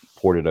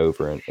port it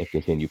over and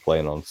continue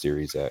playing on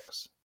Series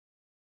X.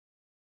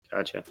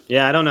 Gotcha.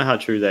 Yeah, I don't know how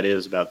true that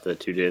is about the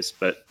 2 discs,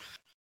 but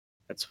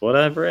that's what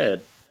I've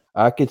read.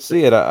 I could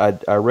see it.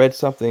 I read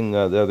something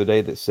the other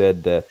day that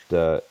said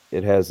that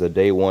it has a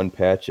day one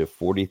patch of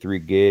 43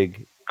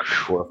 gig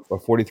or a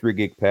 43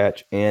 gig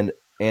patch and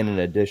an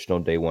additional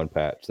day one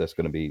patch that's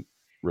going to be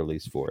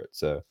released for it.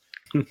 So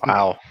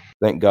Wow.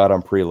 thank God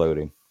I'm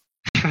preloading.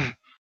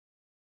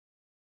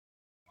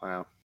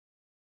 Wow.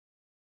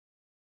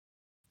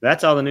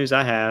 That's all the news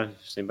I have.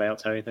 Does anybody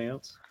else have anything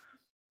else?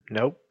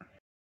 Nope.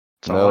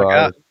 That's all No, I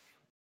got.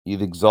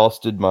 you've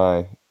exhausted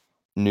my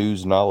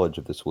news knowledge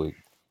of this week.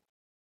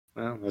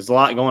 Well, there's a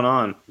lot going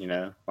on,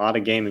 a lot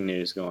of gaming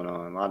news going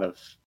on, a lot of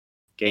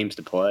games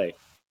to play.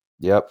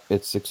 Yep,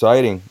 it's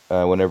exciting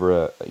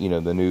whenever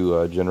the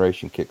new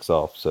generation kicks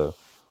off. So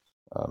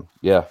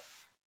yeah,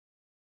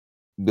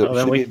 Well,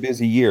 then should be a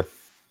busy year.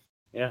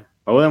 Yeah.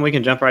 Well, then we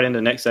can jump right into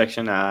the next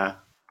section.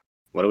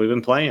 What have we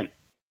been playing?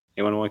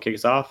 Anyone want to kick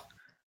us off?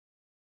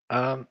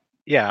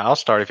 Yeah, I'll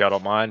start if y'all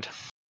don't mind.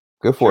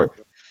 Go for it.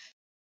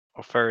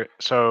 Well,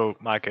 so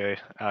Micah,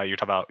 you're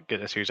talking about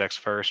getting a Series X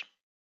first.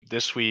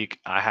 This week,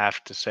 I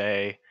have to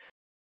say,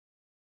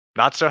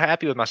 not so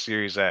happy with my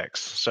Series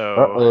X. So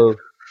Uh-oh.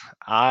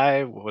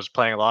 I was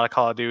playing a lot of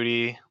Call of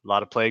Duty, a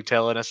lot of Plague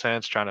Tale in a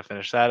sense, trying to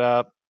finish that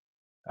up.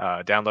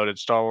 Downloaded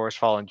Star Wars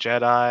Fallen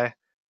Jedi.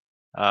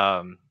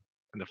 And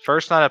the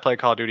first night I played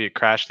Call of Duty, it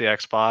crashed the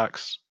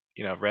Xbox.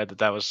 Read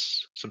that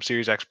was some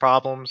Series X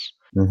problems.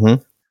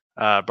 Mm-hmm.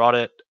 Brought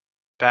it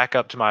back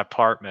up to my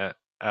apartment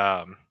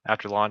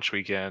after launch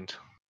weekend.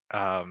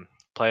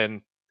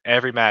 Playing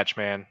every match,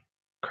 man.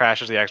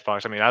 Crashes the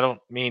Xbox. I mean, I don't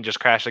mean just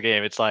crash the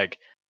game. It's like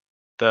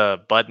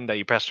the button that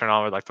you press to turn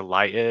on where like the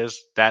light is,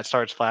 that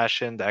starts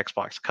flashing. The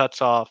Xbox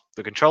cuts off.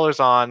 The controller's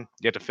on.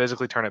 You have to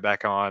physically turn it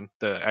back on.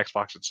 The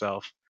Xbox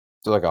itself.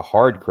 So like a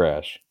hard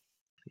crash.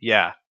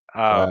 Yeah.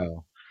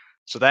 Wow.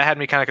 So that had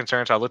me kind of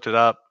concerned. So I looked it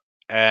up,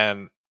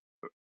 and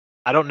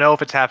I don't know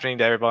if it's happening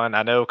to everyone.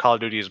 I know Call of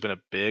Duty has been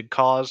a big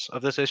cause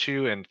of this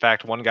issue. In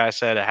fact, one guy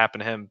said it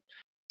happened to him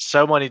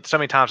so many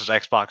times his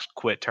Xbox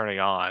quit turning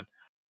on.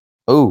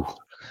 Oh,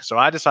 So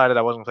I decided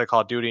I wasn't going to play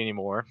Call of Duty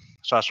anymore.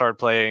 So I started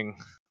playing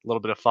a little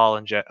bit of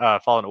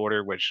Fallen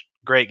Order, which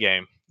great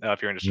game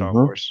if you're into Star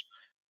Wars.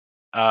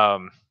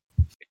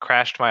 It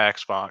crashed my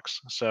Xbox,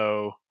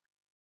 so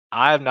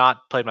I have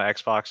not played my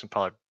Xbox in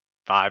probably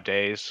 5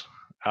 days.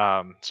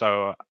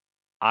 So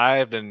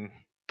I've been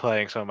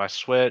playing some of my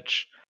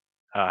Switch.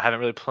 Haven't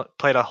really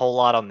played a whole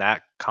lot on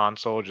that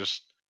console.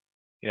 Just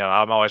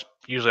I'm always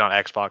usually on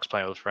Xbox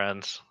playing with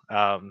friends.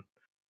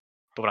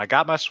 But when I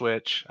got my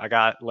Switch, I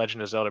got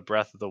Legend of Zelda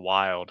Breath of the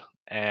Wild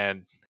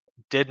and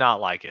did not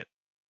like it.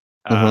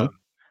 Mhm.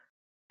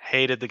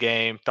 Hated the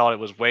game, thought it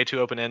was way too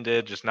open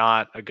ended, just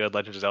not a good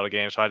Legend of Zelda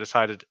game. So I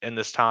decided in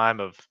this time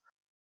of,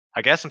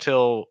 I guess,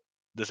 until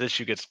this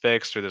issue gets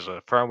fixed or there's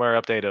a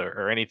firmware update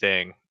or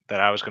anything,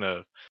 that I was going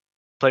to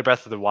play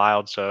Breath of the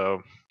Wild.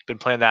 So been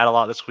playing that a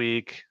lot this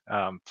week.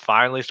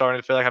 Finally starting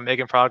to feel like I'm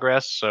making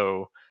progress.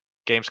 So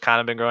game's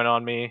kind of been growing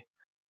on me.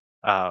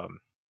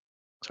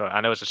 So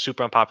I know it's a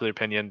super unpopular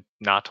opinion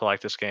not to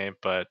like this game,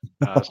 but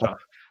so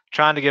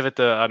trying to give it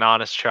an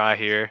honest try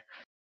here.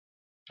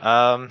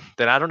 Then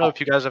I don't know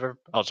if you guys ever.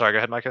 Oh, sorry. Go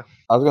ahead, Micah.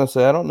 I was gonna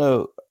say I don't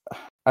know.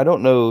 I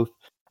don't know.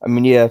 I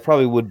mean, yeah, it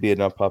probably would be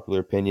an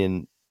unpopular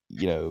opinion,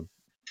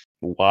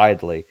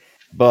 widely.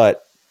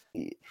 But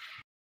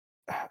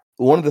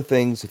one of the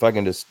things, if I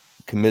can just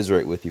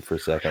commiserate with you for a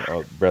second,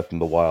 on Breath of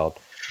the Wild,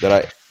 that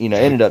I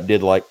ended up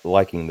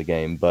liking the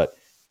game, but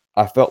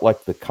I felt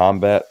like the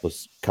combat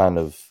was kind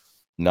of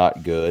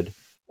not good,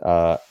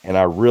 and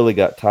I really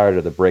got tired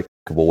of the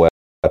breakable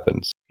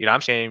weapons.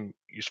 I'm saying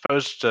you're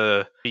supposed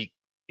to be.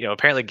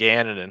 Apparently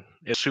Ganon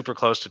is super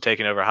close to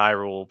taking over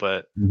Hyrule,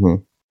 but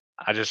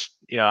I just,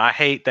 I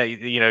hate that,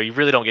 you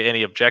really don't get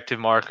any objective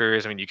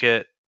markers. I mean, you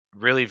get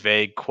really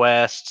vague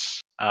quests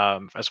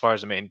as far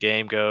as the main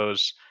game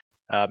goes.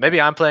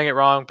 Maybe I'm playing it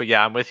wrong, but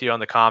yeah, I'm with you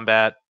on the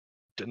combat.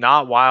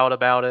 Not wild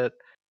about it.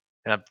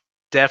 And I'm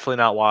definitely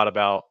not wild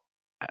about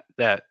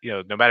that,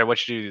 no matter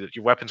what you do,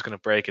 your weapon's going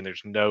to break and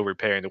there's no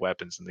repairing the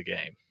weapons in the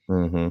game.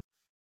 Mm-hmm.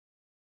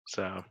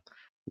 So,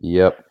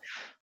 yep.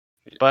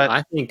 But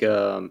I think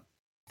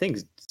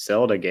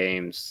Zelda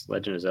games,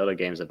 Legend of Zelda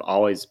games, have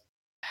always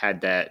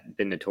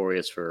been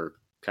notorious for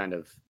kind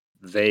of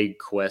vague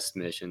quest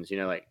missions.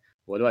 Like,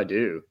 what do I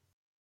do?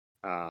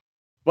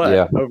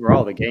 But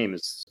overall, the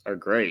games are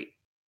great.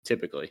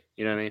 Typically,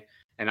 you know what I mean.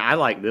 And I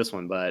like this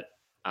one, but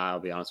I'll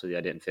be honest with you,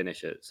 I didn't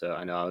finish it, so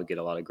I know I would get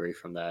a lot of grief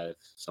from that if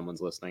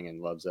someone's listening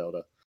and loves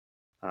Zelda.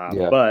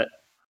 But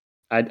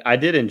I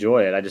did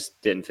enjoy it. I just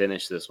didn't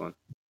finish this one.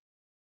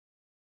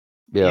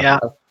 Yeah.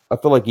 I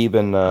feel like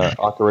even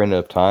Ocarina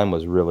of Time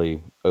was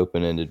really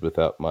open-ended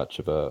without much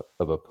of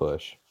a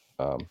push.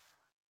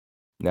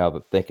 Now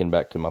that thinking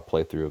back to my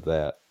playthrough of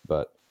that,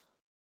 but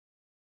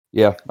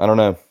yeah, I don't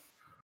know.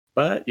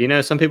 But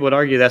some people would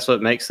argue that's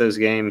what makes those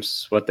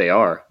games what they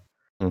are.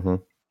 Mm-hmm.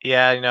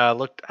 Yeah,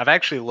 I've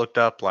actually looked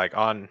up like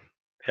on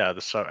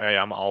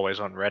I'm always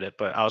on Reddit,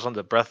 but I was on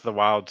the Breath of the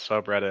Wild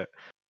subreddit,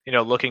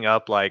 looking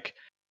up like,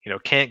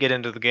 can't get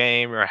into the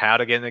game or how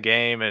to get in the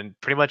game, and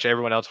pretty much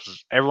everyone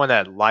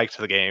that liked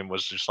the game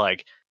was just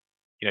like,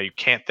 you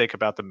can't think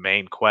about the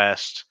main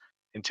quest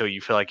until you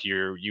feel like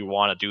you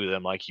want to do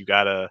them. Like you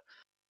gotta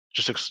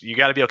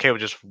be okay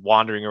with just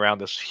wandering around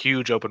this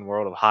huge open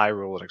world of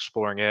Hyrule and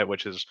exploring it,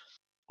 which is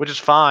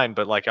fine,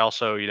 but like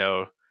also,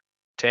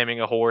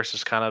 taming a horse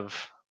is kind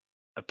of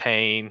a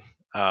pain.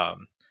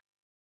 And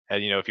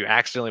if you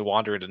accidentally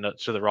wander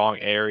to the wrong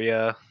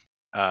area,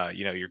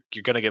 you're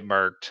gonna get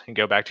murked and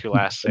go back to your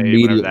last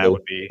save, whatever that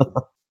would be.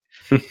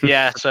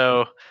 Yeah,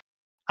 so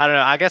I don't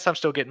know. I guess I'm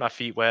still getting my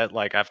feet wet.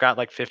 Like I've got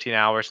like 15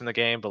 hours in the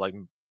game, but like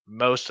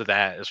most of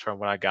that is from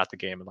when I got the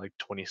game in like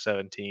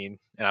 2017,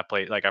 and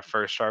I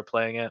first started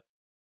playing it.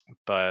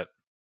 But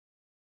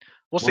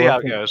we'll see how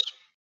it goes.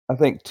 I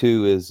think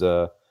too is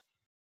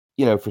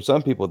for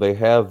some people they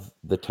have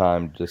the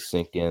time to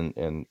sink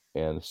in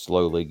and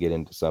slowly get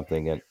into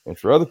something, and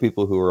for other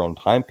people who are on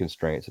time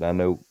constraints, and I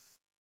know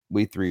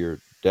we three are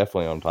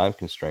definitely on time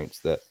constraints,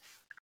 that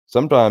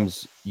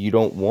sometimes you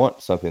don't want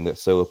something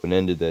that's so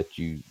open-ended that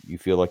you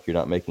feel like you're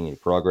not making any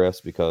progress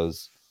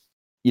because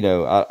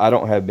I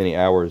don't have many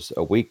hours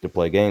a week to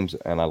play games,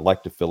 and I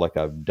like to feel like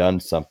I've done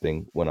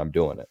something when I'm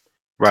doing it.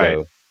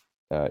 Right.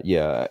 So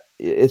yeah,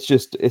 it's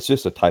just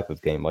a type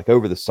of game. Like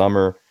over the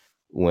summer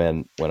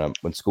when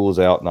school's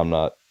out and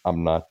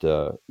I'm not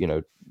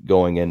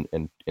going in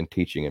and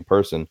teaching in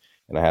person,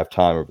 and I have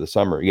time over the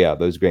summer. Yeah,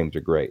 those games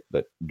are great,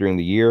 but during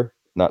the year,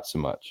 not so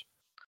much.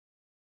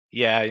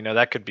 Yeah,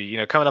 that could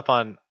be, coming up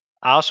on.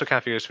 I also kind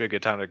of figure this would be a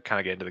good time to kind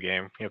of get into the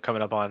game.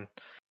 Coming up on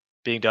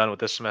being done with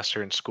this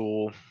semester in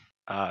school.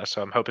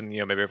 So I'm hoping,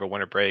 maybe over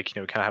winter break,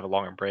 we kind of have a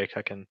longer break.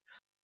 I can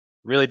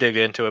really dig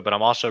into it, but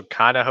I'm also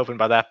kind of hoping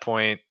by that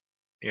point,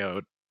 you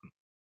know,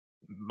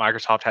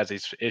 Microsoft has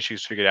these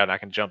issues figured out and I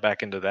can jump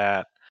back into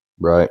that.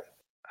 Right.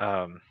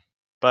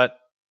 But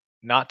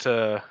not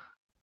to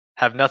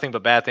have nothing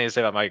but bad things to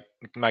say about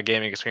my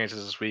gaming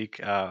experiences this week.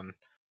 A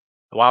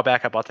while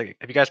back, I bought the.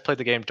 Have you guys played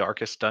the game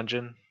Darkest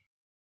Dungeon?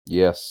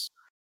 Yes.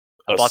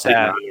 I bought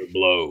that.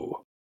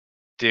 Blow.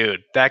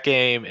 Dude, that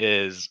game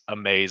is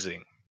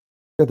amazing.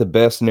 Got the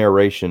best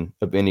narration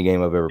of any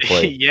game I've ever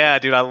played. Yeah,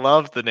 dude, I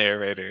love the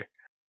narrator.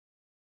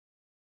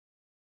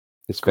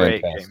 It's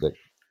Great fantastic. game.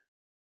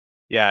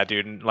 Yeah,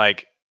 dude, and,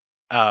 like,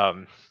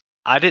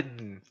 I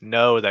didn't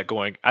know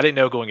going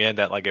in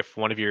that like if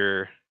one of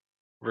your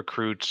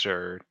recruits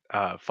or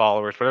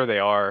followers, whatever they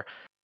are,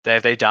 that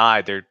if they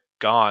died, they're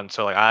gone.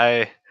 So like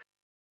I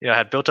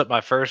had built up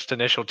my first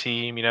initial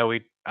team.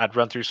 I'd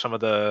run through some of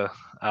the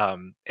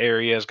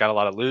areas, got a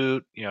lot of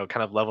loot.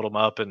 Kind of leveled them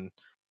up, and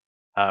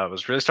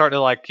was really starting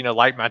to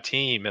like my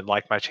team and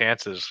like my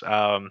chances.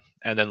 And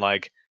then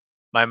like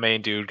my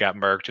main dude got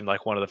murked in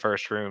like one of the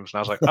first rooms, and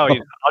I was like, oh,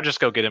 I'll just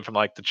go get him from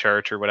like the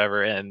church or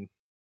whatever, and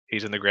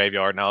he's in the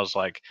graveyard, and I was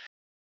like,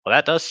 well,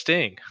 that does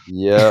sting.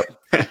 Yep.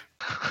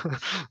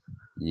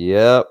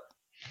 Yep.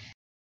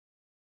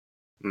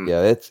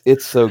 Yeah,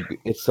 it's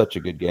such a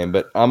good game.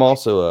 But I'm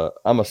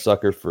a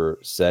sucker for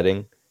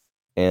setting,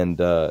 and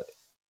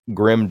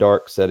grim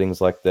dark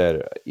settings like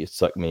that. You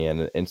suck me in.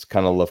 And it's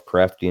kind of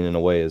Lovecraftian in a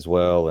way as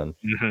well. And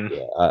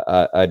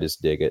yeah, I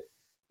just dig it.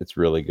 It's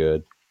really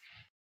good.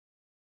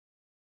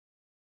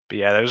 But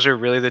yeah, those are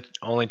really the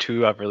only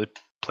two I've really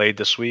played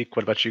this week.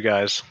 What about you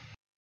guys?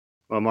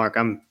 Well, Mark,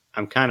 I'm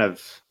kind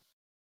of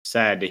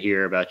sad to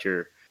hear about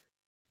your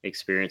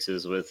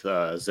experiences with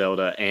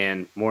Zelda,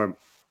 and more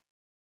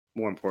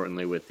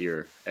importantly with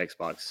your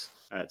Xbox.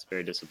 That's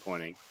very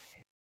disappointing.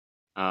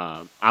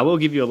 I will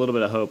give you a little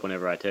bit of hope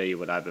whenever I tell you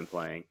what I've been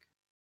playing.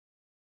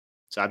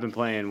 So I've been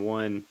playing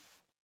one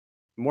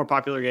more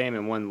popular game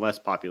and one less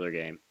popular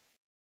game.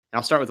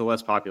 I'll start with the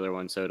less popular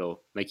one, so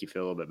it'll make you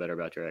feel a little bit better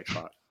about your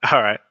Xbox.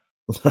 All right.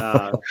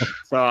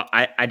 So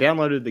I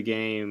downloaded the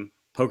game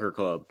Poker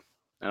Club.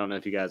 I don't know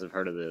if you guys have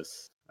heard of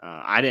this.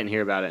 I didn't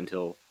hear about it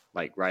until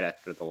like right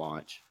after the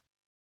launch.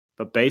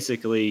 But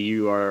basically,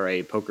 you are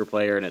a poker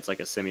player, and it's like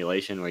a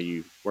simulation where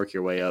you work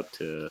your way up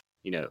to,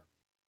 the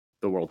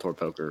World Tour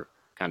Poker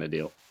kind of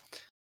deal.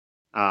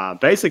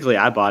 Basically,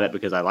 I bought it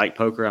because I like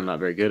poker. I'm not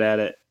very good at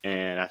it,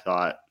 and I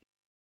thought,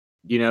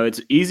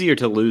 it's easier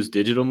to lose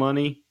digital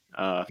money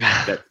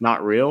that's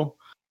not real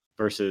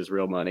versus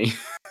real money.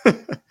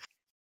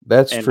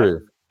 That's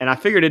true. And I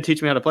figured it'd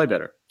teach me how to play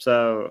better.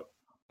 So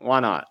why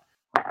not?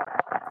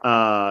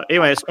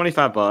 Anyway, it's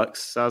 $25.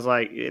 So I was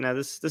like,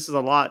 this is a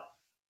lot,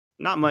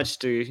 not much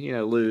to,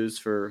 lose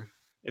for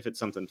if it's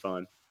something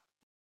fun.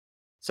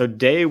 So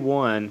day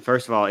one,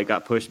 first of all, it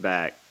got pushed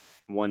back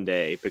one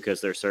day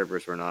because their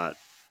servers were not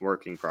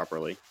working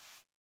properly.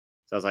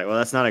 So I was like, well,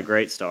 that's not a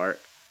great start.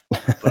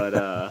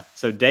 But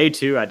so day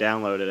two, I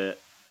downloaded it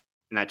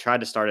and I tried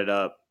to start it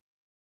up,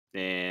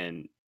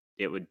 and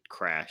it would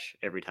crash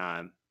every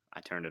time I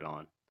turned it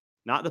on.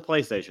 Not the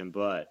PlayStation,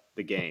 but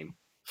the game.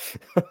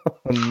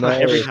 No.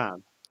 Every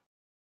time.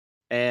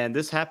 And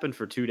this happened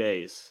for 2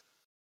 days.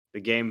 The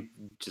game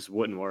just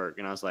wouldn't work.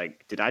 And I was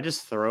like, did I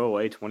just throw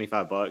away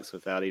 $25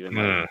 without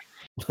even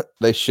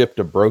They shipped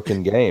a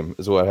broken game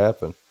is what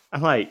happened.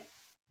 I'm like,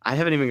 I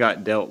haven't even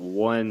got dealt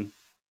one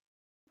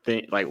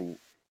thing, like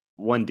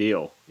one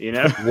deal,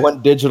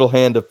 One digital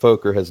hand of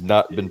poker has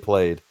not been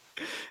played.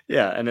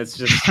 Yeah, and it's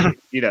just,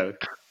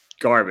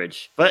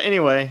 garbage. But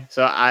anyway,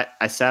 so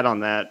I sat on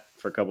that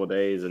for a couple of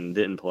days and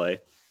didn't play.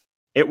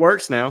 It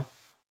works now.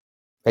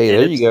 Hey,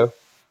 there you go.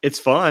 It's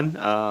fun.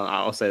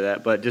 I'll say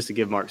that. But just to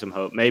give Mark some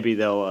hope, maybe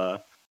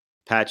they'll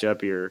patch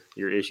up your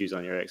issues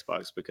on your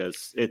Xbox,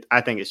 because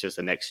I think it's just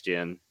a next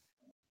gen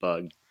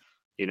bug.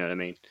 You know what I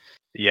mean?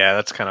 Yeah,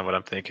 that's kind of what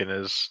I'm thinking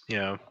is,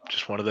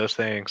 just one of those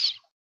things.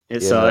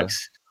 It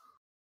sucks.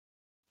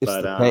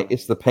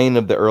 It's the pain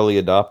of the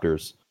early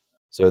adopters,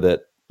 so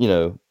that,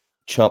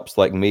 chumps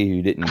like me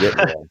who didn't get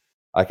one,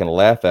 I can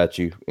laugh at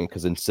you,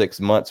 because in 6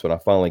 months when I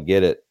finally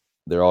get it,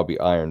 they'll all be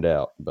ironed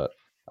out. But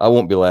I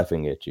won't be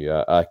laughing at you.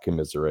 I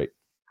commiserate.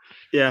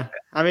 Yeah,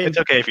 I mean, it's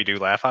okay if you do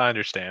laugh. I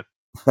understand.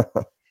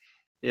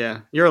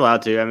 Yeah, you're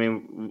allowed to. I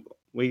mean,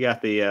 we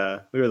got we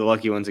were the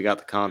lucky ones that got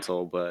the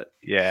console, but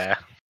yeah,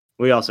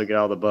 we also get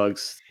all the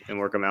bugs and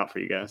work them out for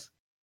you guys.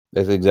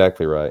 That's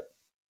exactly right.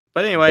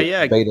 But anyway,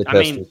 yeah, beta I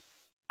mean,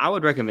 I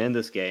would recommend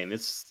this game.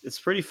 It's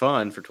pretty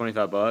fun for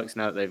 $25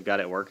 now that they've got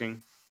it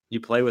working.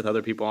 You play with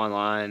other people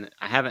online.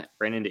 I haven't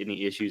ran into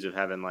any issues of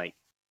having like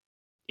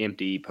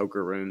empty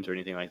poker rooms or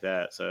anything like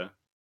that. So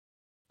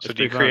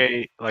do you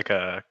create like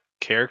a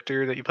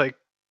character that you play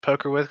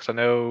poker with? Because I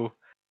know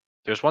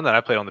there's one that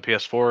I played on the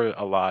PS4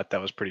 a lot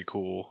that was pretty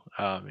cool.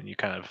 And you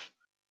kind of,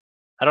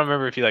 I don't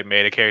remember if you like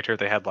made a character.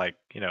 They had like,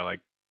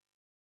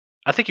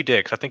 I think you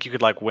did, because I think you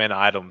could like win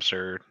items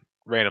or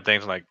random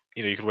things, like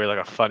you could wear like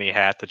a funny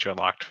hat that you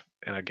unlocked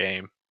in a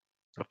game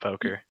of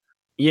poker.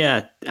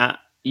 Yeah,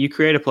 you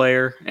create a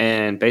player,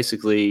 and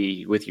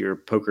basically with your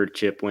poker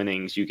chip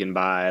winnings, you can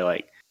buy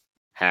like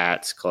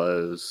hats,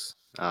 clothes.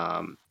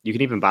 You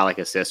can even buy like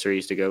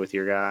accessories to go with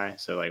your guy.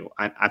 So like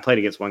I played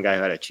against one guy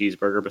who had a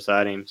cheeseburger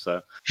beside him.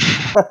 So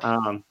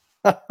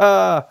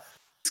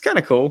It's kind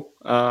of cool.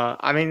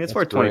 I mean, it's That's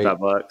worth great.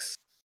 $25.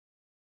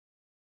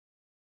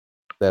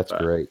 That's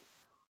But, great.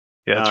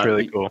 Yeah, it's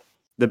really cool.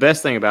 The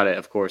best thing about it,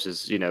 of course,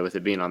 is with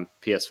it being on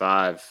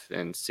PS5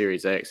 and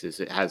Series X, is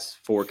it has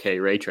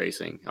 4K ray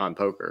tracing on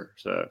poker.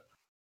 So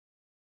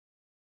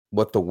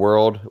What the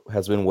world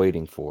has been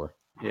waiting for.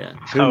 yeah,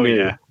 Oh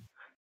yeah.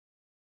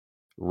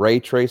 Ray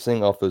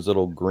tracing off those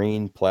little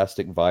green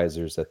plastic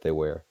visors that they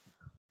wear.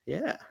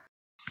 Yeah.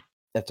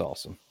 That's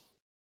awesome.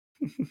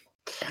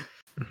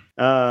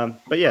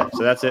 But yeah,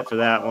 so that's it for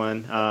that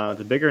one.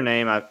 The bigger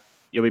name,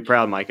 you'll be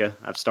proud, Micah.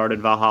 I've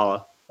started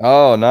Valhalla.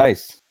 Oh,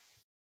 nice.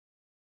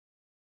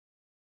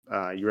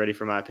 You ready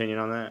for my opinion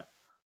on that?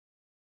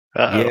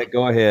 Uh-oh. Yeah,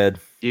 go ahead.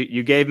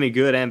 You gave me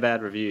good and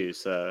bad reviews,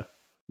 so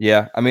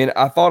yeah. I mean,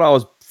 I thought I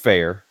was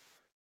fair.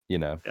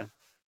 Yeah.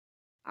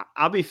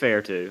 I'll be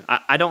fair too.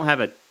 I don't have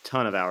a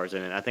ton of hours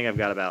in it. I think I've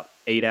got about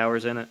 8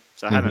 hours in it,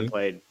 so I haven't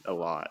played a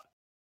lot.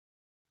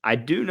 I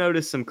do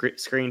notice some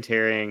screen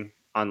tearing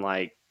on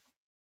the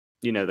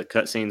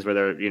cutscenes where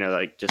they're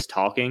like just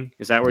talking.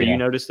 Is that where you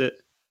noticed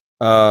it?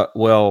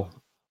 Well,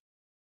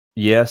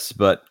 yes,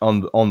 but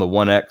on the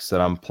One X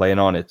that I'm playing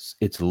on,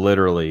 it's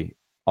literally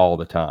all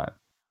the time.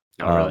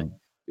 Oh,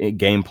 really?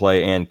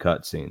 Gameplay and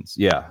cutscenes.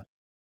 Yeah.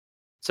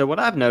 So what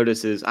I've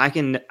noticed is I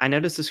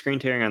notice the screen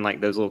tearing on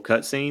like those little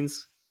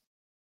cutscenes,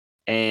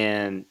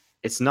 and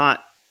it's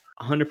not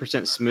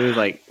 100% smooth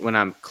like when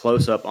I'm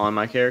close up on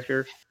my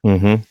character.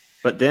 Mm-hmm.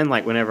 But then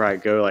like whenever I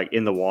go like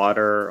in the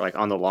water, like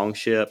on the long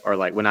ship, or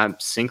like when I'm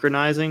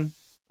synchronizing,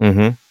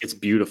 it's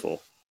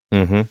beautiful.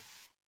 Mm-hmm.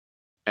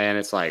 And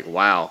it's like,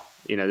 wow,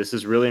 this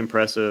is really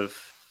impressive.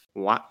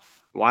 Why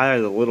are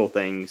the little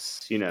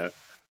things,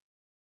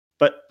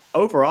 But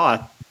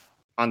overall,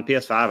 on the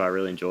PS5, I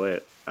really enjoy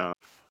it.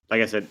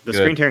 Like I said, the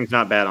screen tearing is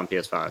not bad on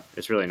PS5.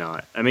 It's really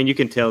not. I mean, you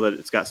can tell that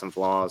it's got some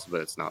flaws, but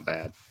it's not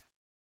bad.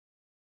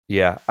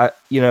 Yeah,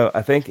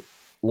 I think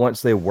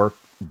once they work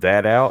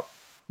that out,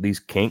 these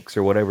kinks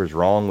or whatever's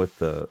wrong with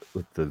the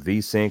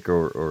V-Sync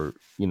or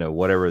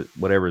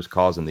whatever is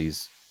causing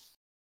these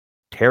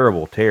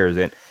terrible tears,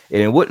 and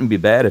it wouldn't be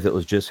bad if it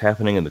was just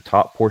happening in the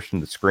top portion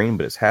of the screen,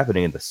 but it's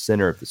happening in the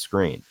center of the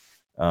screen,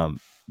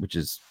 which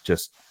is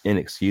just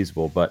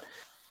inexcusable. But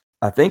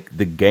I think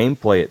the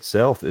gameplay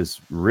itself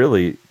is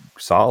really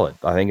solid.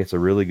 I think it's a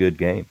really good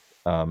game.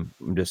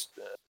 Just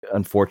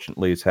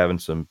unfortunately, it's having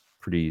some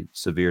pretty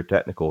severe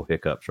technical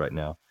hiccups right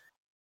now.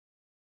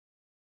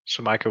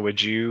 So, Micah,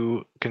 would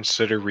you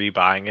consider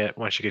rebuying it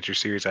once you get your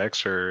Series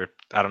X, or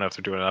I don't know if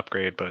they're doing an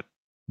upgrade, but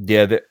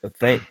yeah,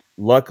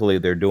 luckily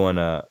they're doing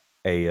a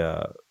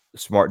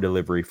smart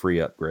delivery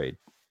free upgrade.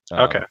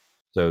 Okay.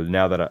 So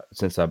now that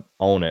since I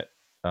own it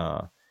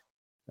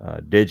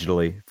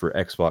digitally for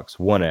Xbox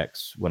One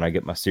X, when I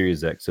get my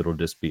Series X, it'll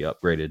just be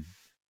upgraded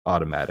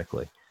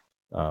automatically.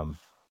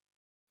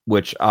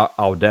 Which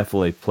I'll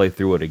definitely play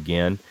through it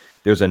again.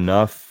 There's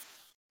enough,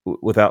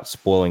 without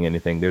spoiling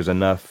anything, there's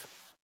enough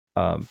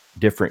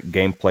different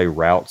gameplay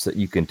routes that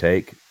you can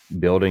take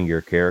building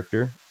your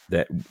character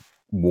that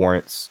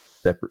warrants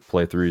separate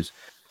playthroughs.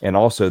 And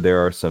also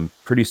there are some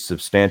pretty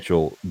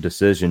substantial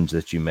decisions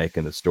that you make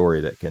in the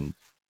story that can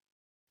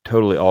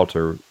totally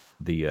alter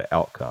the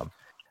outcome.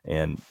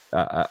 And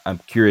I'm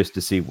curious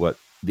to see what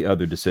the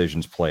other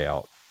decisions play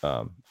out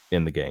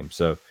in the game.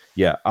 So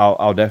yeah,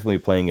 I'll definitely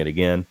be playing it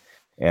again.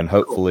 And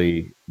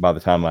hopefully by the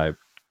time I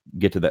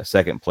get to that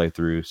second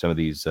playthrough, some of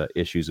these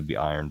issues will be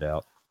ironed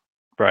out.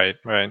 Right.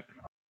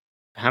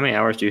 How many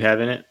hours do you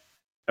have in it,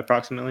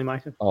 approximately,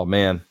 Micah? Oh,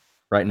 man.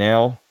 Right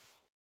now,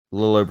 a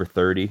little over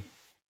 30.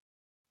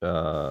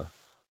 I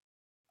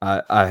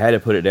had to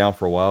put it down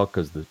for a while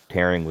because the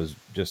tearing was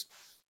just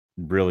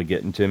really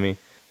getting to me.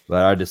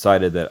 But I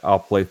decided that I'll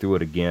play through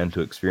it again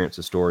to experience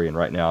the story. And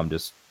right now I'm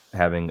just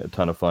having a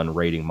ton of fun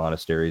raiding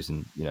monasteries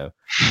and,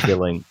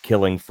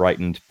 killing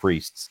frightened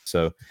priests.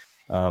 So,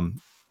 the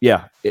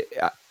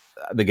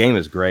game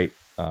is great.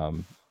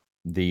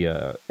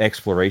 The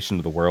exploration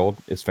of the world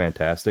is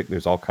fantastic.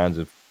 There's all kinds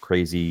of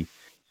crazy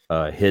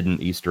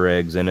hidden Easter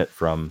eggs in it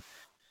from,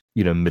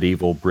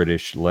 medieval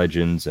British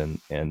legends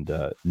and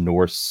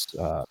Norse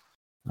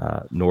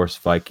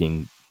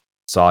Viking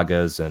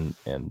sagas and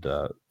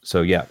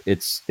so yeah,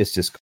 it's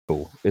just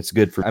cool. It's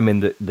good for. I mean,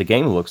 the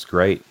game looks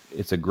great.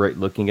 It's a great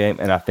looking game,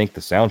 and I think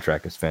the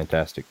soundtrack is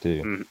fantastic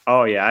too.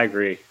 Oh yeah, I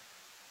agree.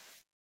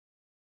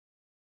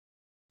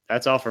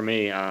 That's all for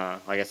me.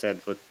 Like I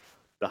said, with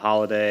the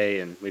holiday,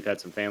 and we've had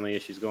some family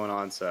issues going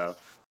on, so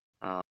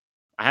I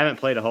haven't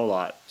played a whole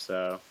lot.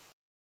 So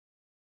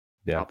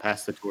yeah, I'll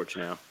pass the torch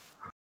now.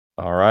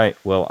 All right.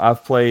 Well,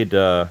 I've played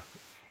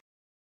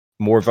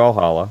more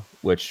Valhalla,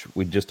 which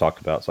we just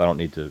talked about, so I don't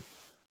need to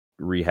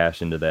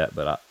rehash into that.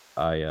 But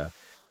I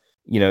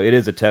it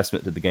is a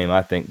testament to the game.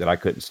 I think that I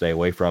couldn't stay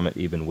away from it,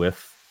 even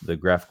with the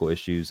graphical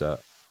issues.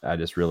 I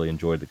just really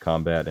enjoyed the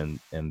combat and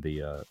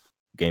the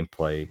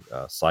gameplay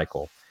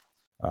cycle.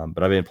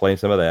 But I've been playing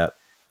some of that.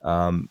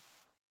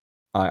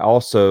 I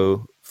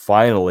also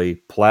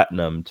finally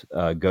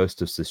platinumed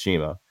Ghost of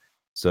Tsushima.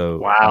 So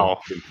wow,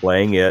 I've been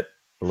playing it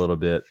a little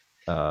bit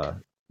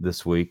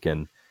this week,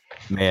 and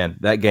Man,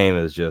 that game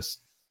is just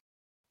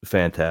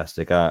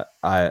fantastic. I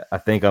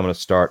think I'm going to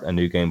start a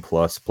New Game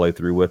Plus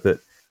playthrough with it,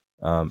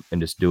 and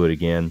just do it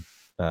again.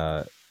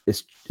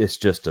 It's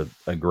just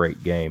a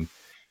great game.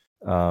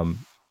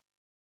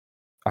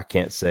 I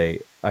can't say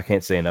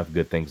enough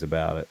good things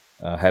about it.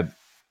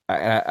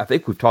 I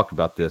think we've talked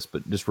about this,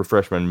 but just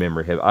refresh my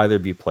memory. Have either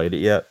of you played it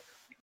yet?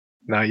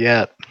 Not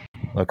yet.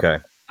 Okay.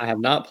 I have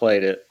not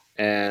played it,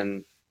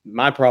 and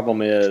my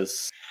problem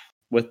is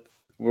with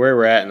where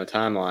we're at in the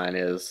timeline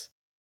is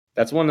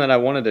that's one that I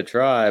wanted to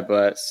try,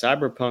 but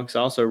Cyberpunk's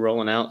also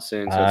rolling out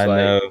soon. So it's I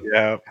know.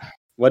 Yeah.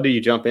 what do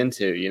you jump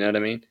into? You know what I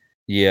mean?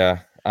 Yeah,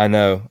 I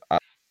know.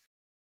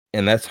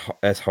 And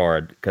that's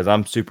hard because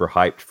I'm super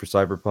hyped for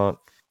Cyberpunk,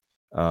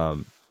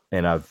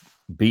 and I've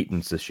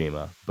beaten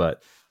Tsushima.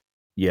 But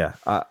yeah,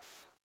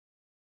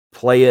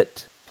 play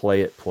it.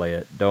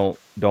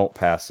 Don't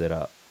pass it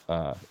up.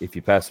 If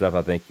you pass it up,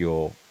 I think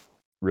you'll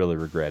really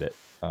regret it.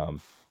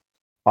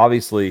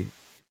 Obviously,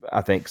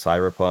 I think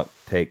Cyberpunk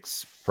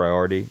takes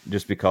priority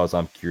just because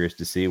I'm curious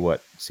to see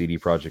what CD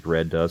Projekt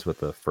Red does with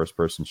the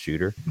first-person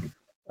shooter,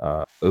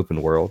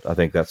 open world. I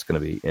think that's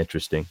going to be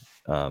interesting.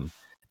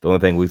 The only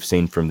thing we've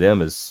seen from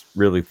them is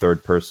really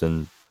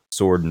third-person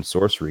sword and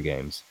sorcery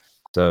games.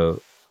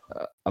 So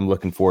I'm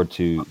looking forward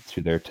to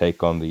their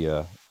take on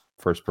the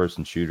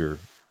first-person shooter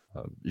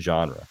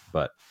genre.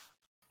 But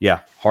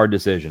yeah, hard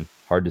decision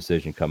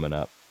coming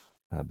up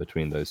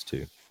between those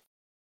two.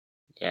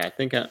 Yeah, I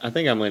think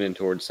I'm leaning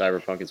towards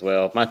Cyberpunk as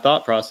well. My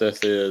thought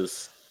process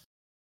is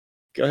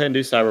go ahead and do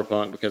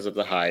Cyberpunk because of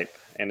the hype,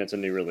 and it's a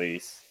new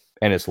release.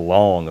 And it's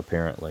long,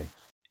 apparently.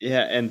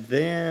 Yeah, and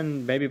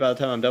then maybe by the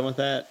time I'm done with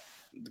that,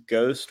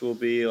 Ghost will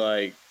be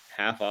like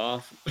half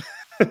off.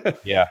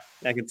 Yeah.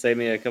 That could save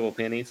me a couple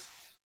pennies.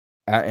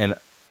 And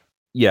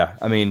yeah,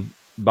 I mean,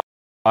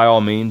 by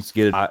all means,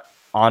 get it. I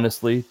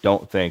honestly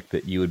don't think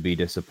that you would be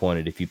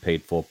disappointed if you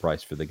paid full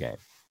price for the game.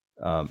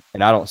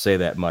 And I don't say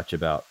that much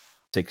about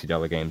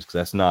 $60 games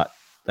because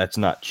that's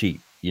not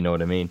cheap. You know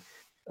what I mean?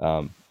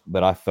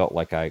 But I felt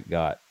like I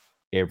got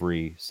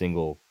every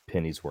single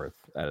penny's worth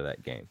out of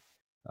that game.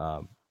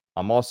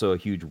 I'm also a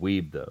huge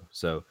weeb though,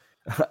 so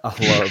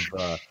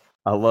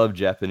I love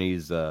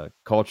Japanese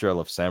culture. I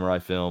love samurai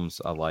films.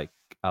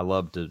 I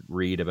love to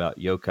read about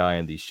yokai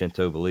and these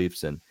Shinto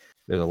beliefs, and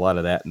there's a lot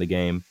of that in the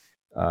game.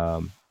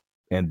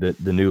 And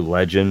the new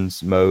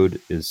Legends mode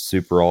is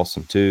super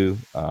awesome too.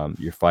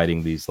 You're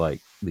fighting these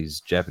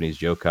Japanese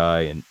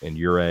yokai and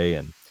yurei,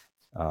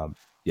 and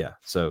yeah,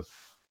 so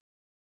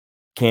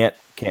can't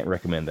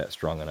recommend that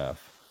strong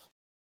enough.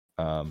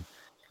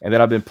 And then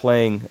I've been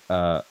playing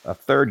a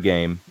third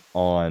game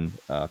on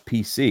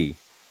PC.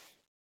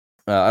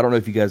 I don't know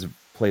if you guys have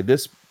played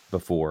this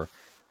before,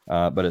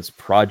 but it's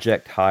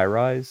Project High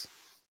Rise.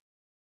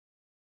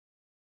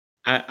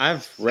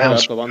 I've read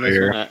Sounds up on this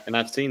familiar. one, and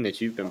I've seen that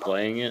you've been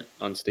playing it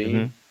on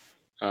Steam,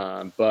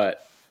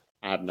 but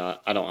I have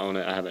not. I don't own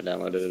it. I haven't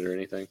downloaded it or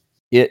anything.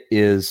 It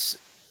is,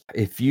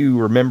 if you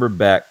remember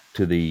back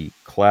to the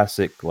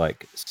classic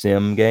like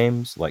Sim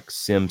games, like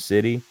Sim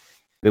City,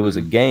 there was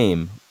a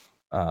game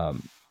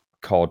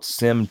called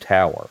Sim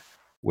Tower,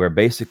 where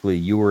basically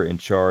you were in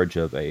charge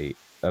of a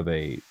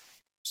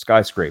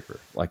skyscraper,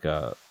 like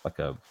a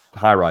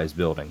high rise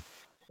building,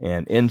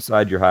 and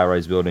inside your high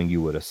rise building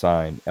you would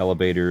assign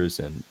elevators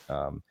and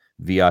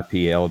VIP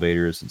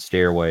elevators and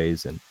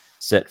stairways and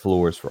set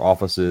floors for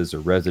offices or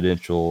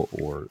residential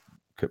or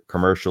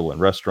commercial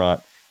and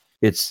restaurant.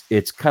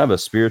 It's kind of a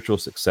spiritual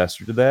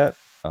successor to that,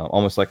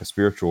 almost like a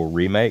spiritual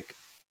remake,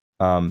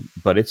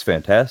 but it's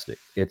fantastic.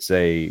 It's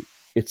a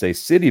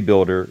city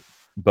builder,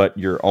 but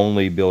you're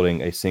only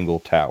building a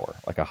single tower,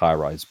 like a high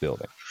rise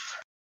building.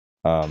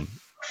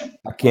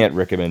 I can't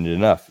recommend it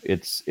enough.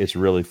 It's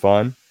really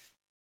fun.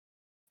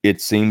 It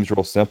seems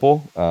real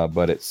simple,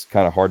 but it's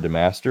kind of hard to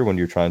master when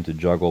you're trying to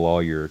juggle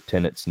all your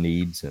tenants'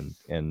 needs and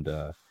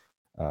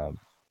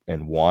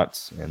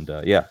wants. And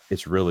yeah,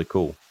 it's really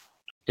cool.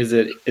 Is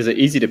it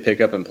easy to pick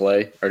up and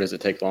play, or does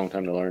it take a long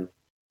time to learn?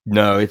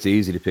 No, it's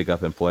easy to pick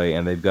up and play,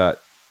 and they've got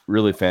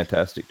really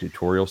fantastic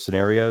tutorial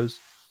scenarios.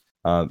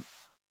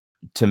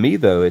 To me,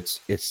 though,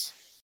 it's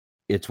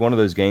one of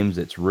those games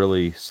that's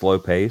really slow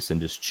pace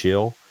and just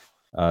chill,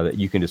 that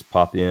you can just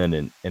pop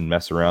in and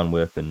mess around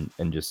with and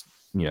just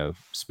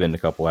spend a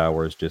couple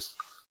hours just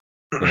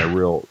in a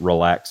real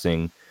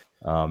relaxing,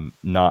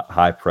 not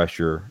high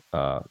pressure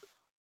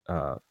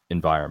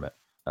environment.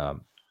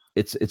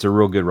 It's a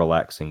real good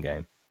relaxing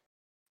game.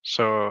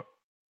 So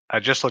I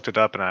just looked it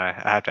up, and I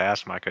have to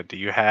ask Micah, do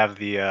you have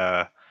the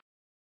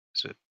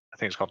is it, I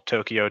think it's called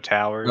Tokyo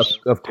Towers?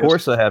 Of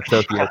course I have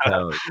Tokyo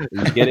Towers.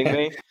 Are you kidding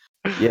me?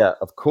 Yeah,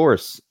 of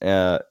course.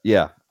 Yeah.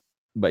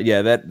 But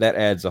yeah, that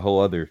adds a whole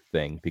other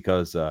thing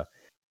because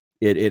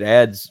it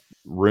adds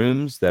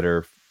rooms that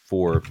are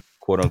for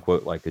quote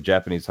unquote like a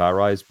Japanese high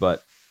rise,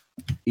 but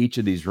each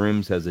of these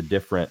rooms has a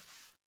different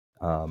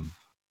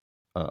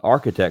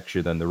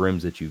architecture than the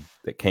rooms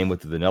that came with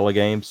the vanilla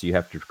game. So you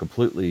have to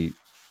completely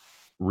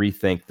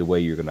rethink the way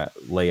you're going to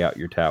lay out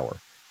your tower.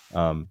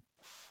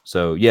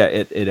 So yeah,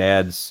 it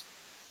adds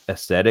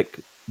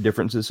aesthetic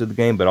differences to the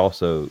game, but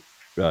also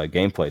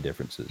gameplay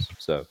differences.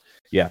 So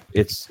yeah,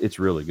 it's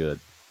really good.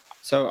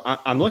 So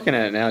I'm looking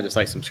at it now, just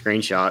like some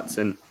screenshots,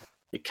 and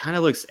it kind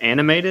of looks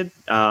animated.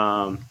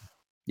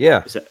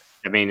 Yeah.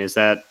 Does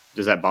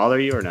that bother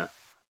you or no?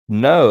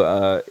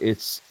 No,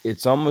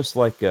 it's almost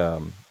like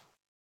it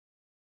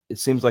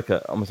seems like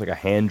almost like a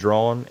hand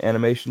drawn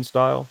animation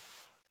style.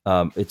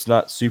 It's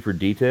not super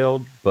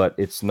detailed, but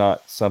it's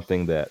not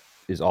something that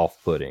is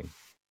off putting.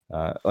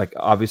 Like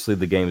obviously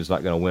the game is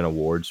not going to win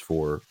awards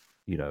for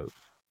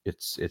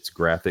its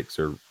graphics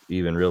or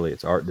even really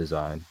its art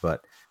design,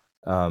 but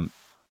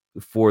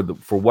for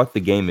what the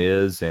game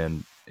is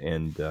and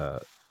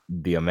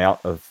the amount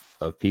of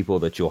people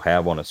that you'll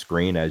have on a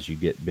screen as you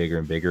get bigger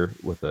and bigger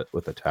with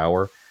a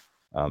tower,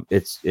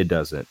 it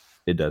doesn't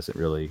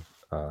really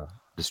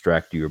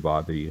distract you or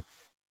bother you.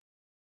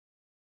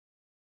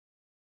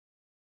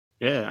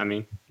 Yeah, I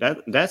mean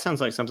that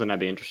sounds like something I'd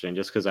be interested in,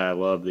 just because I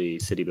love the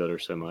city builder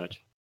so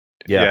much.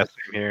 Yeah,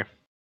 same here.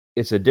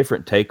 It's a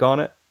different take on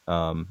it.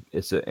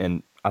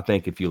 And I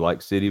think if you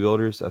like city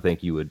builders, I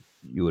think you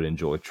would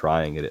enjoy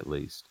trying it at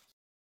least.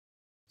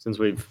 Since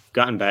we've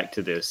gotten back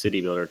to the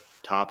city builder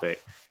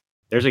topic,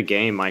 there's a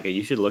game, Micah,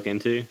 you should look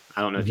into.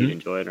 I don't know if you'd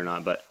enjoy it or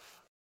not, but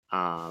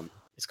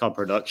it's called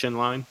Production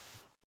Line.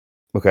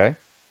 Okay.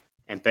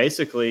 And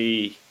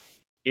basically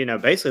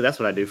that's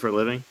what I do for a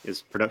living,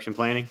 is production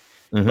planning.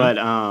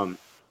 But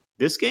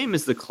this game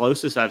is the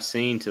closest I've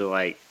seen to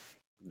like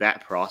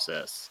that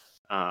process.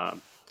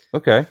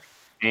 Okay.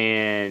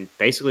 And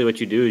basically what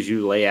you do is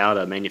you lay out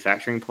a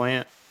manufacturing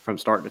plant from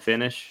start to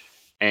finish,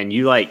 and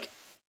you like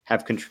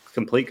have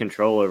complete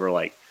control over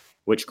like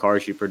which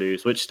cars you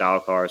produce, which style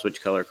cars,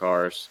 which color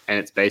cars, and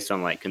it's based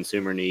on like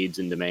consumer needs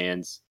and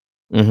demands.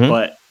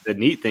 But the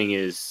neat thing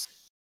is,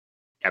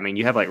 I mean,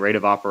 you have like rate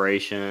of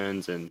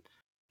operations and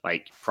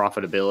like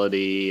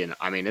profitability, and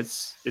I mean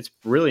it's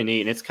really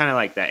neat, and it's kind of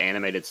like that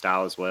animated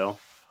style as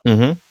well.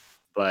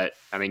 But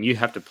I mean, you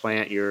have to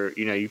plant your,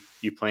 you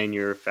plan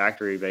your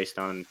factory based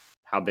on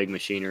how big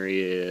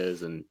machinery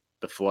is and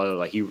the flow.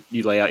 Like you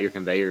lay out your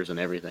conveyors and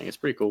everything. It's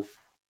pretty cool.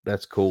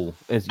 That's cool.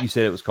 As you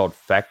said, it was called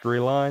Factory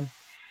Line?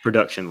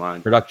 Production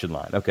Line. Production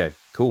Line. Okay,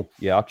 cool.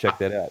 Yeah, I'll check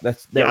that out.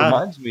 That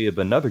reminds me of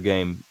another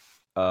game.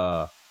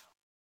 Oh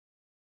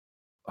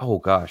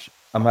gosh,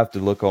 I'm gonna have to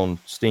look on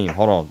Steam.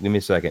 Hold on, give me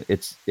a second.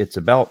 It's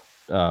about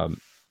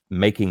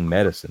making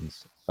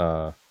medicines.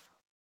 What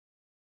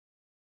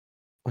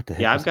the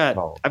heck? Yeah,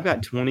 I've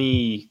got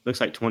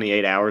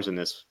 28 hours in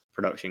this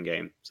production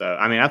game. So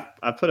I mean,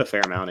 I've put a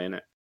fair amount in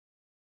it.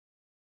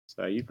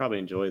 So you'd probably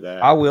enjoy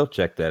that. I will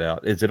check that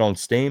out. Is it on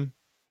Steam?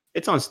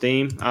 It's on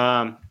Steam.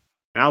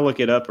 And I'll look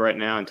it up right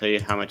now and tell you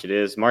how much it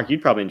is. Mark,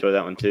 you'd probably enjoy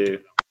that one too.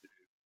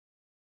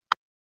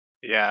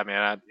 Yeah, I mean,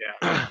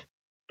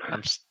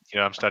 I'm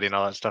studying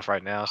all that stuff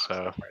right now,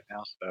 so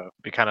it'd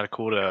be kind of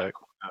cool to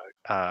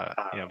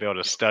be able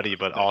to study,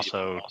 but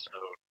also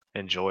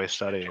enjoy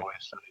studying.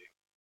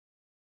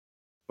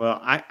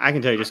 Well, I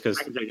can tell you, just because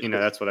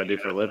that's what I do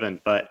for a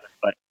living, but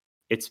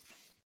it's,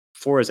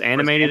 for as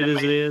animated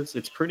as it is,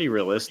 it's pretty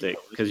realistic,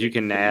 because you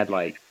can add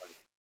like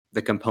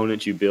the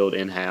components you build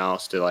in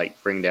house to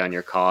like bring down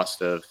your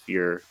cost of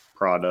your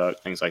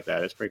product, things like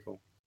that. It's pretty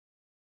cool.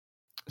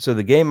 So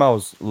the game I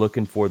was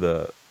looking for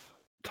the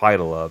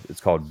title of, it's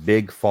called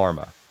Big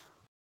Pharma.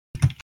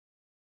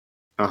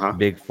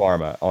 Big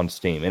Pharma on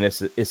Steam, and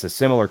it's a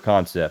similar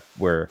concept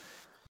where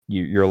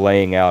you're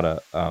laying out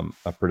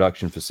a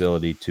production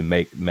facility to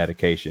make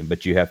medication,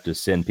 but you have to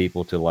send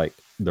people to like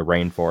the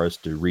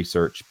rainforest to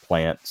research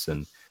plants,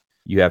 and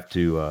you have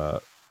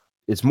to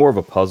it's more of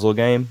a puzzle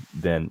game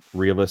than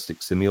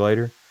realistic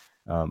simulator.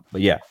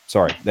 But yeah,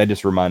 sorry, that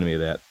just reminded me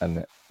of that, and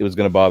it was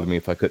going to bother me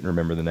if I couldn't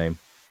remember the name.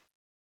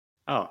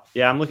 Oh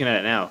yeah, I'm looking at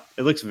it now.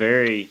 It looks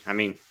very, I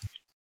mean,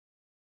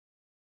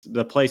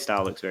 the play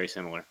style looks very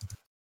similar.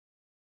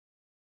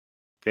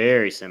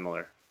 Very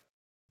similar.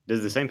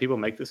 Does the same people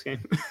make this game?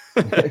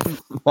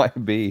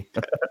 Might be.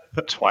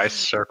 Twice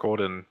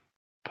circled in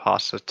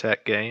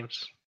Pasatech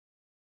Games.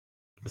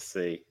 Let's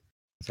see.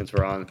 Since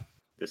we're on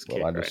this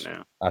kick right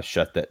now, I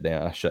shut that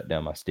down. I shut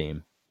down my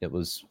Steam. It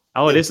was.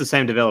 Oh, it is the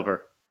same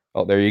developer.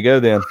 Oh, there you go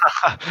then.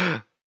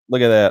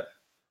 Look at that.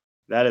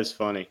 That is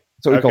funny.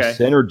 That's what we call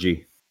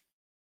synergy.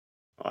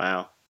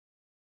 Wow.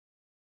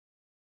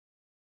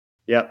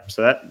 Yep.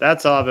 So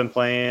that's all I've been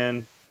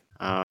playing.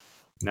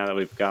 Now that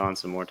we've got on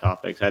some more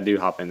topics, I do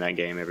hop in that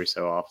game every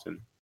so often.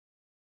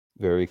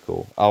 Very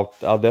cool. I'll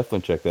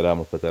definitely check that out. I'm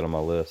gonna put that on my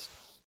list.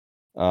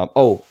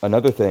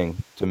 Another thing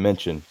to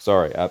mention.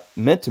 Sorry, I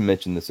meant to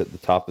mention this at the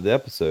top of the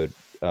episode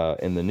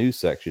in the news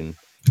section.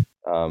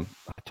 I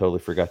totally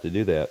forgot to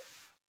do that.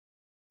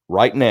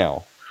 Right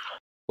now,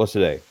 what's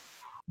today?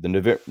 The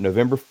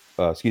December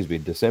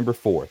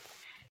 4th.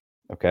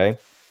 Okay.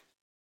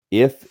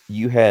 If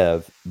you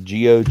have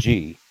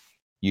GOG,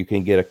 you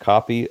can get a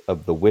copy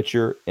of The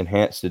Witcher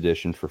Enhanced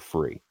Edition for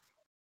free.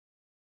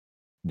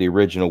 The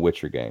original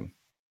Witcher game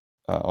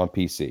on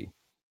PC.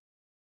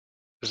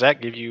 Does that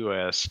give you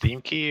a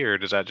Steam key, or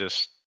does that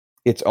just...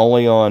 It's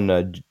only on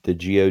the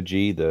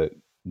GOG, the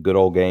Good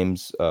Old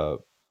Games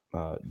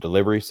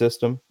delivery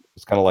system.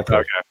 It's kind of like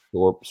a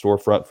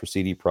storefront for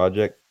CD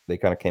Projekt they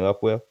kind of came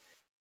up with.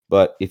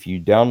 But if you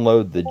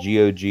download the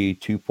GOG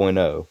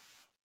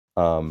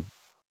 2.0,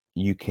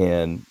 you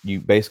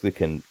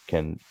basically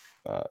can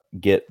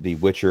get the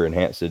Witcher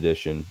Enhanced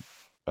Edition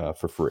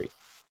for free.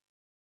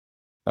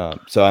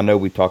 So I know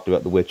we talked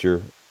about The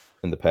Witcher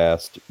in the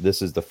past.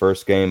 This is the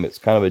first game. It's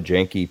kind of a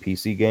janky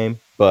PC game,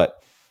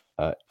 but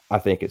I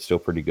think it's still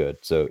pretty good.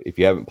 So if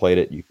you haven't played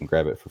it, you can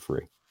grab it for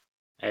free.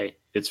 Hey,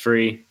 it's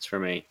free. It's for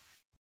me.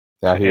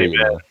 I hear you,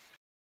 man.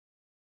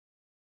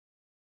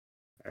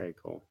 Very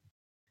cool.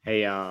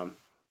 Hey,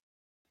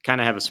 kind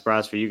of have a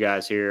surprise for you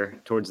guys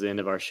here towards the end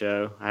of our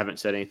show. I haven't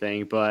said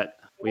anything, but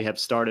we have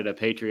started a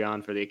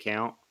Patreon for the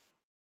account.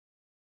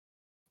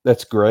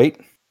 That's great.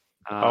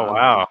 Oh,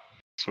 wow.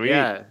 Sweet.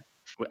 Yeah.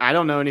 I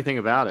don't know anything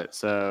about it,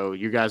 so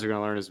you guys are going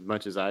to learn as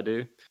much as I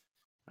do.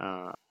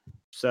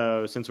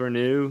 So since we're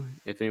new,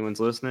 if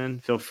anyone's listening,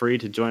 feel free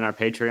to join our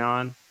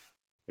Patreon.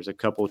 There's a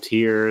couple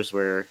tiers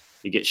where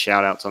you get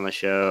shout outs on the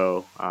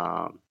show.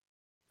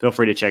 Feel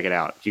free to check it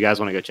out. If you guys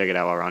want to go check it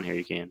out while we're on here,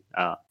 you can.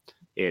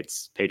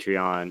 It's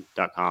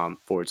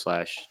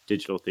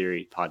patreon.com/Digital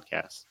Theory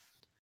Podcast.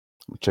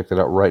 Check that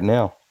out right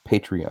now.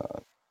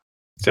 Patreon.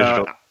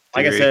 So,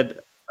 like I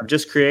said, I've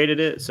just created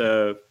it.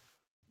 So,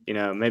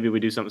 maybe we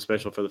do something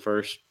special for the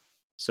first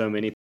so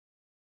many.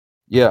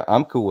 Yeah,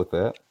 I'm cool with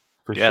that.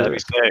 For sure. That'd be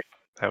sick.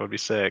 That would be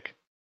sick.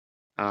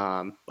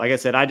 Like I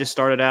said, I just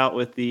started out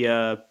with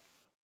the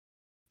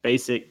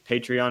basic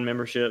Patreon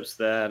memberships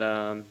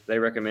that they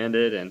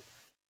recommended. And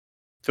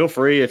feel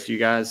free if you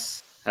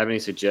guys have any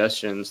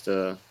suggestions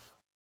to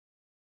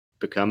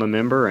become a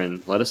member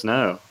and let us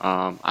know.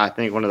 I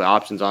think one of the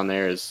options on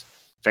there is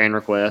fan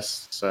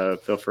requests, so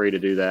feel free to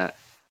do that.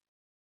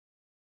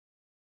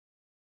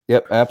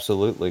 Yep,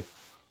 absolutely.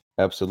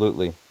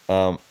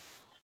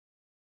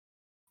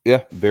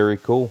 Yeah, very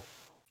cool.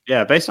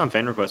 Yeah, based on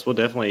fan requests, we'll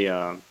definitely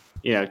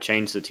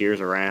change the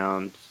tiers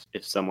around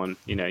if someone,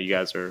 you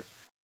guys are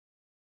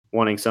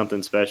wanting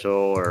something special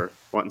or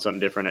wanting something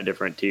different at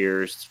different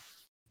tiers.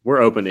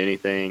 We're open to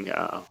anything.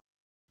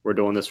 We're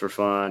doing this for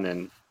fun,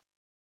 and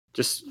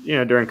just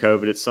during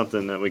COVID, it's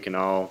something that we can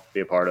all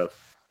be a part of.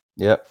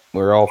 Yep,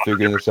 we're all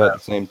figuring this out at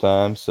the same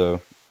time. So,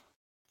 if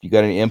you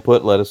got any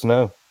input, let us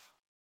know.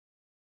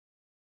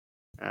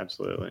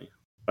 Absolutely.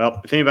 Well,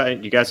 if anybody,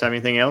 you guys have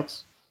anything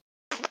else?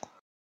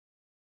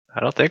 I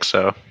don't think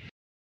so.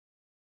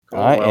 Cool.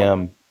 I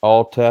am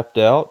all tapped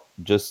out.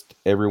 Just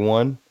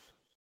everyone,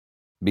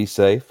 be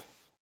safe.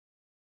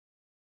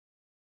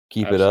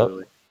 Keep it up.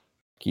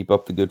 Keep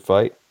up the good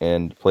fight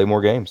and play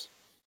more games.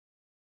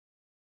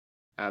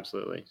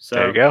 Absolutely. So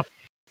there you go.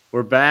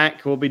 We're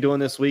back. We'll be doing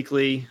this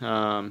weekly.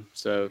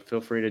 So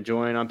feel free to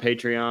join on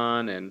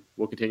Patreon, and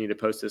we'll continue to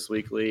post this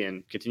weekly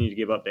and continue to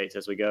give updates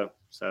as we go.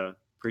 So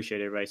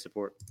appreciate everybody's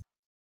support.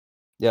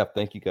 Yeah.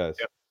 Thank you, guys.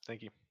 Yep.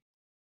 Thank you.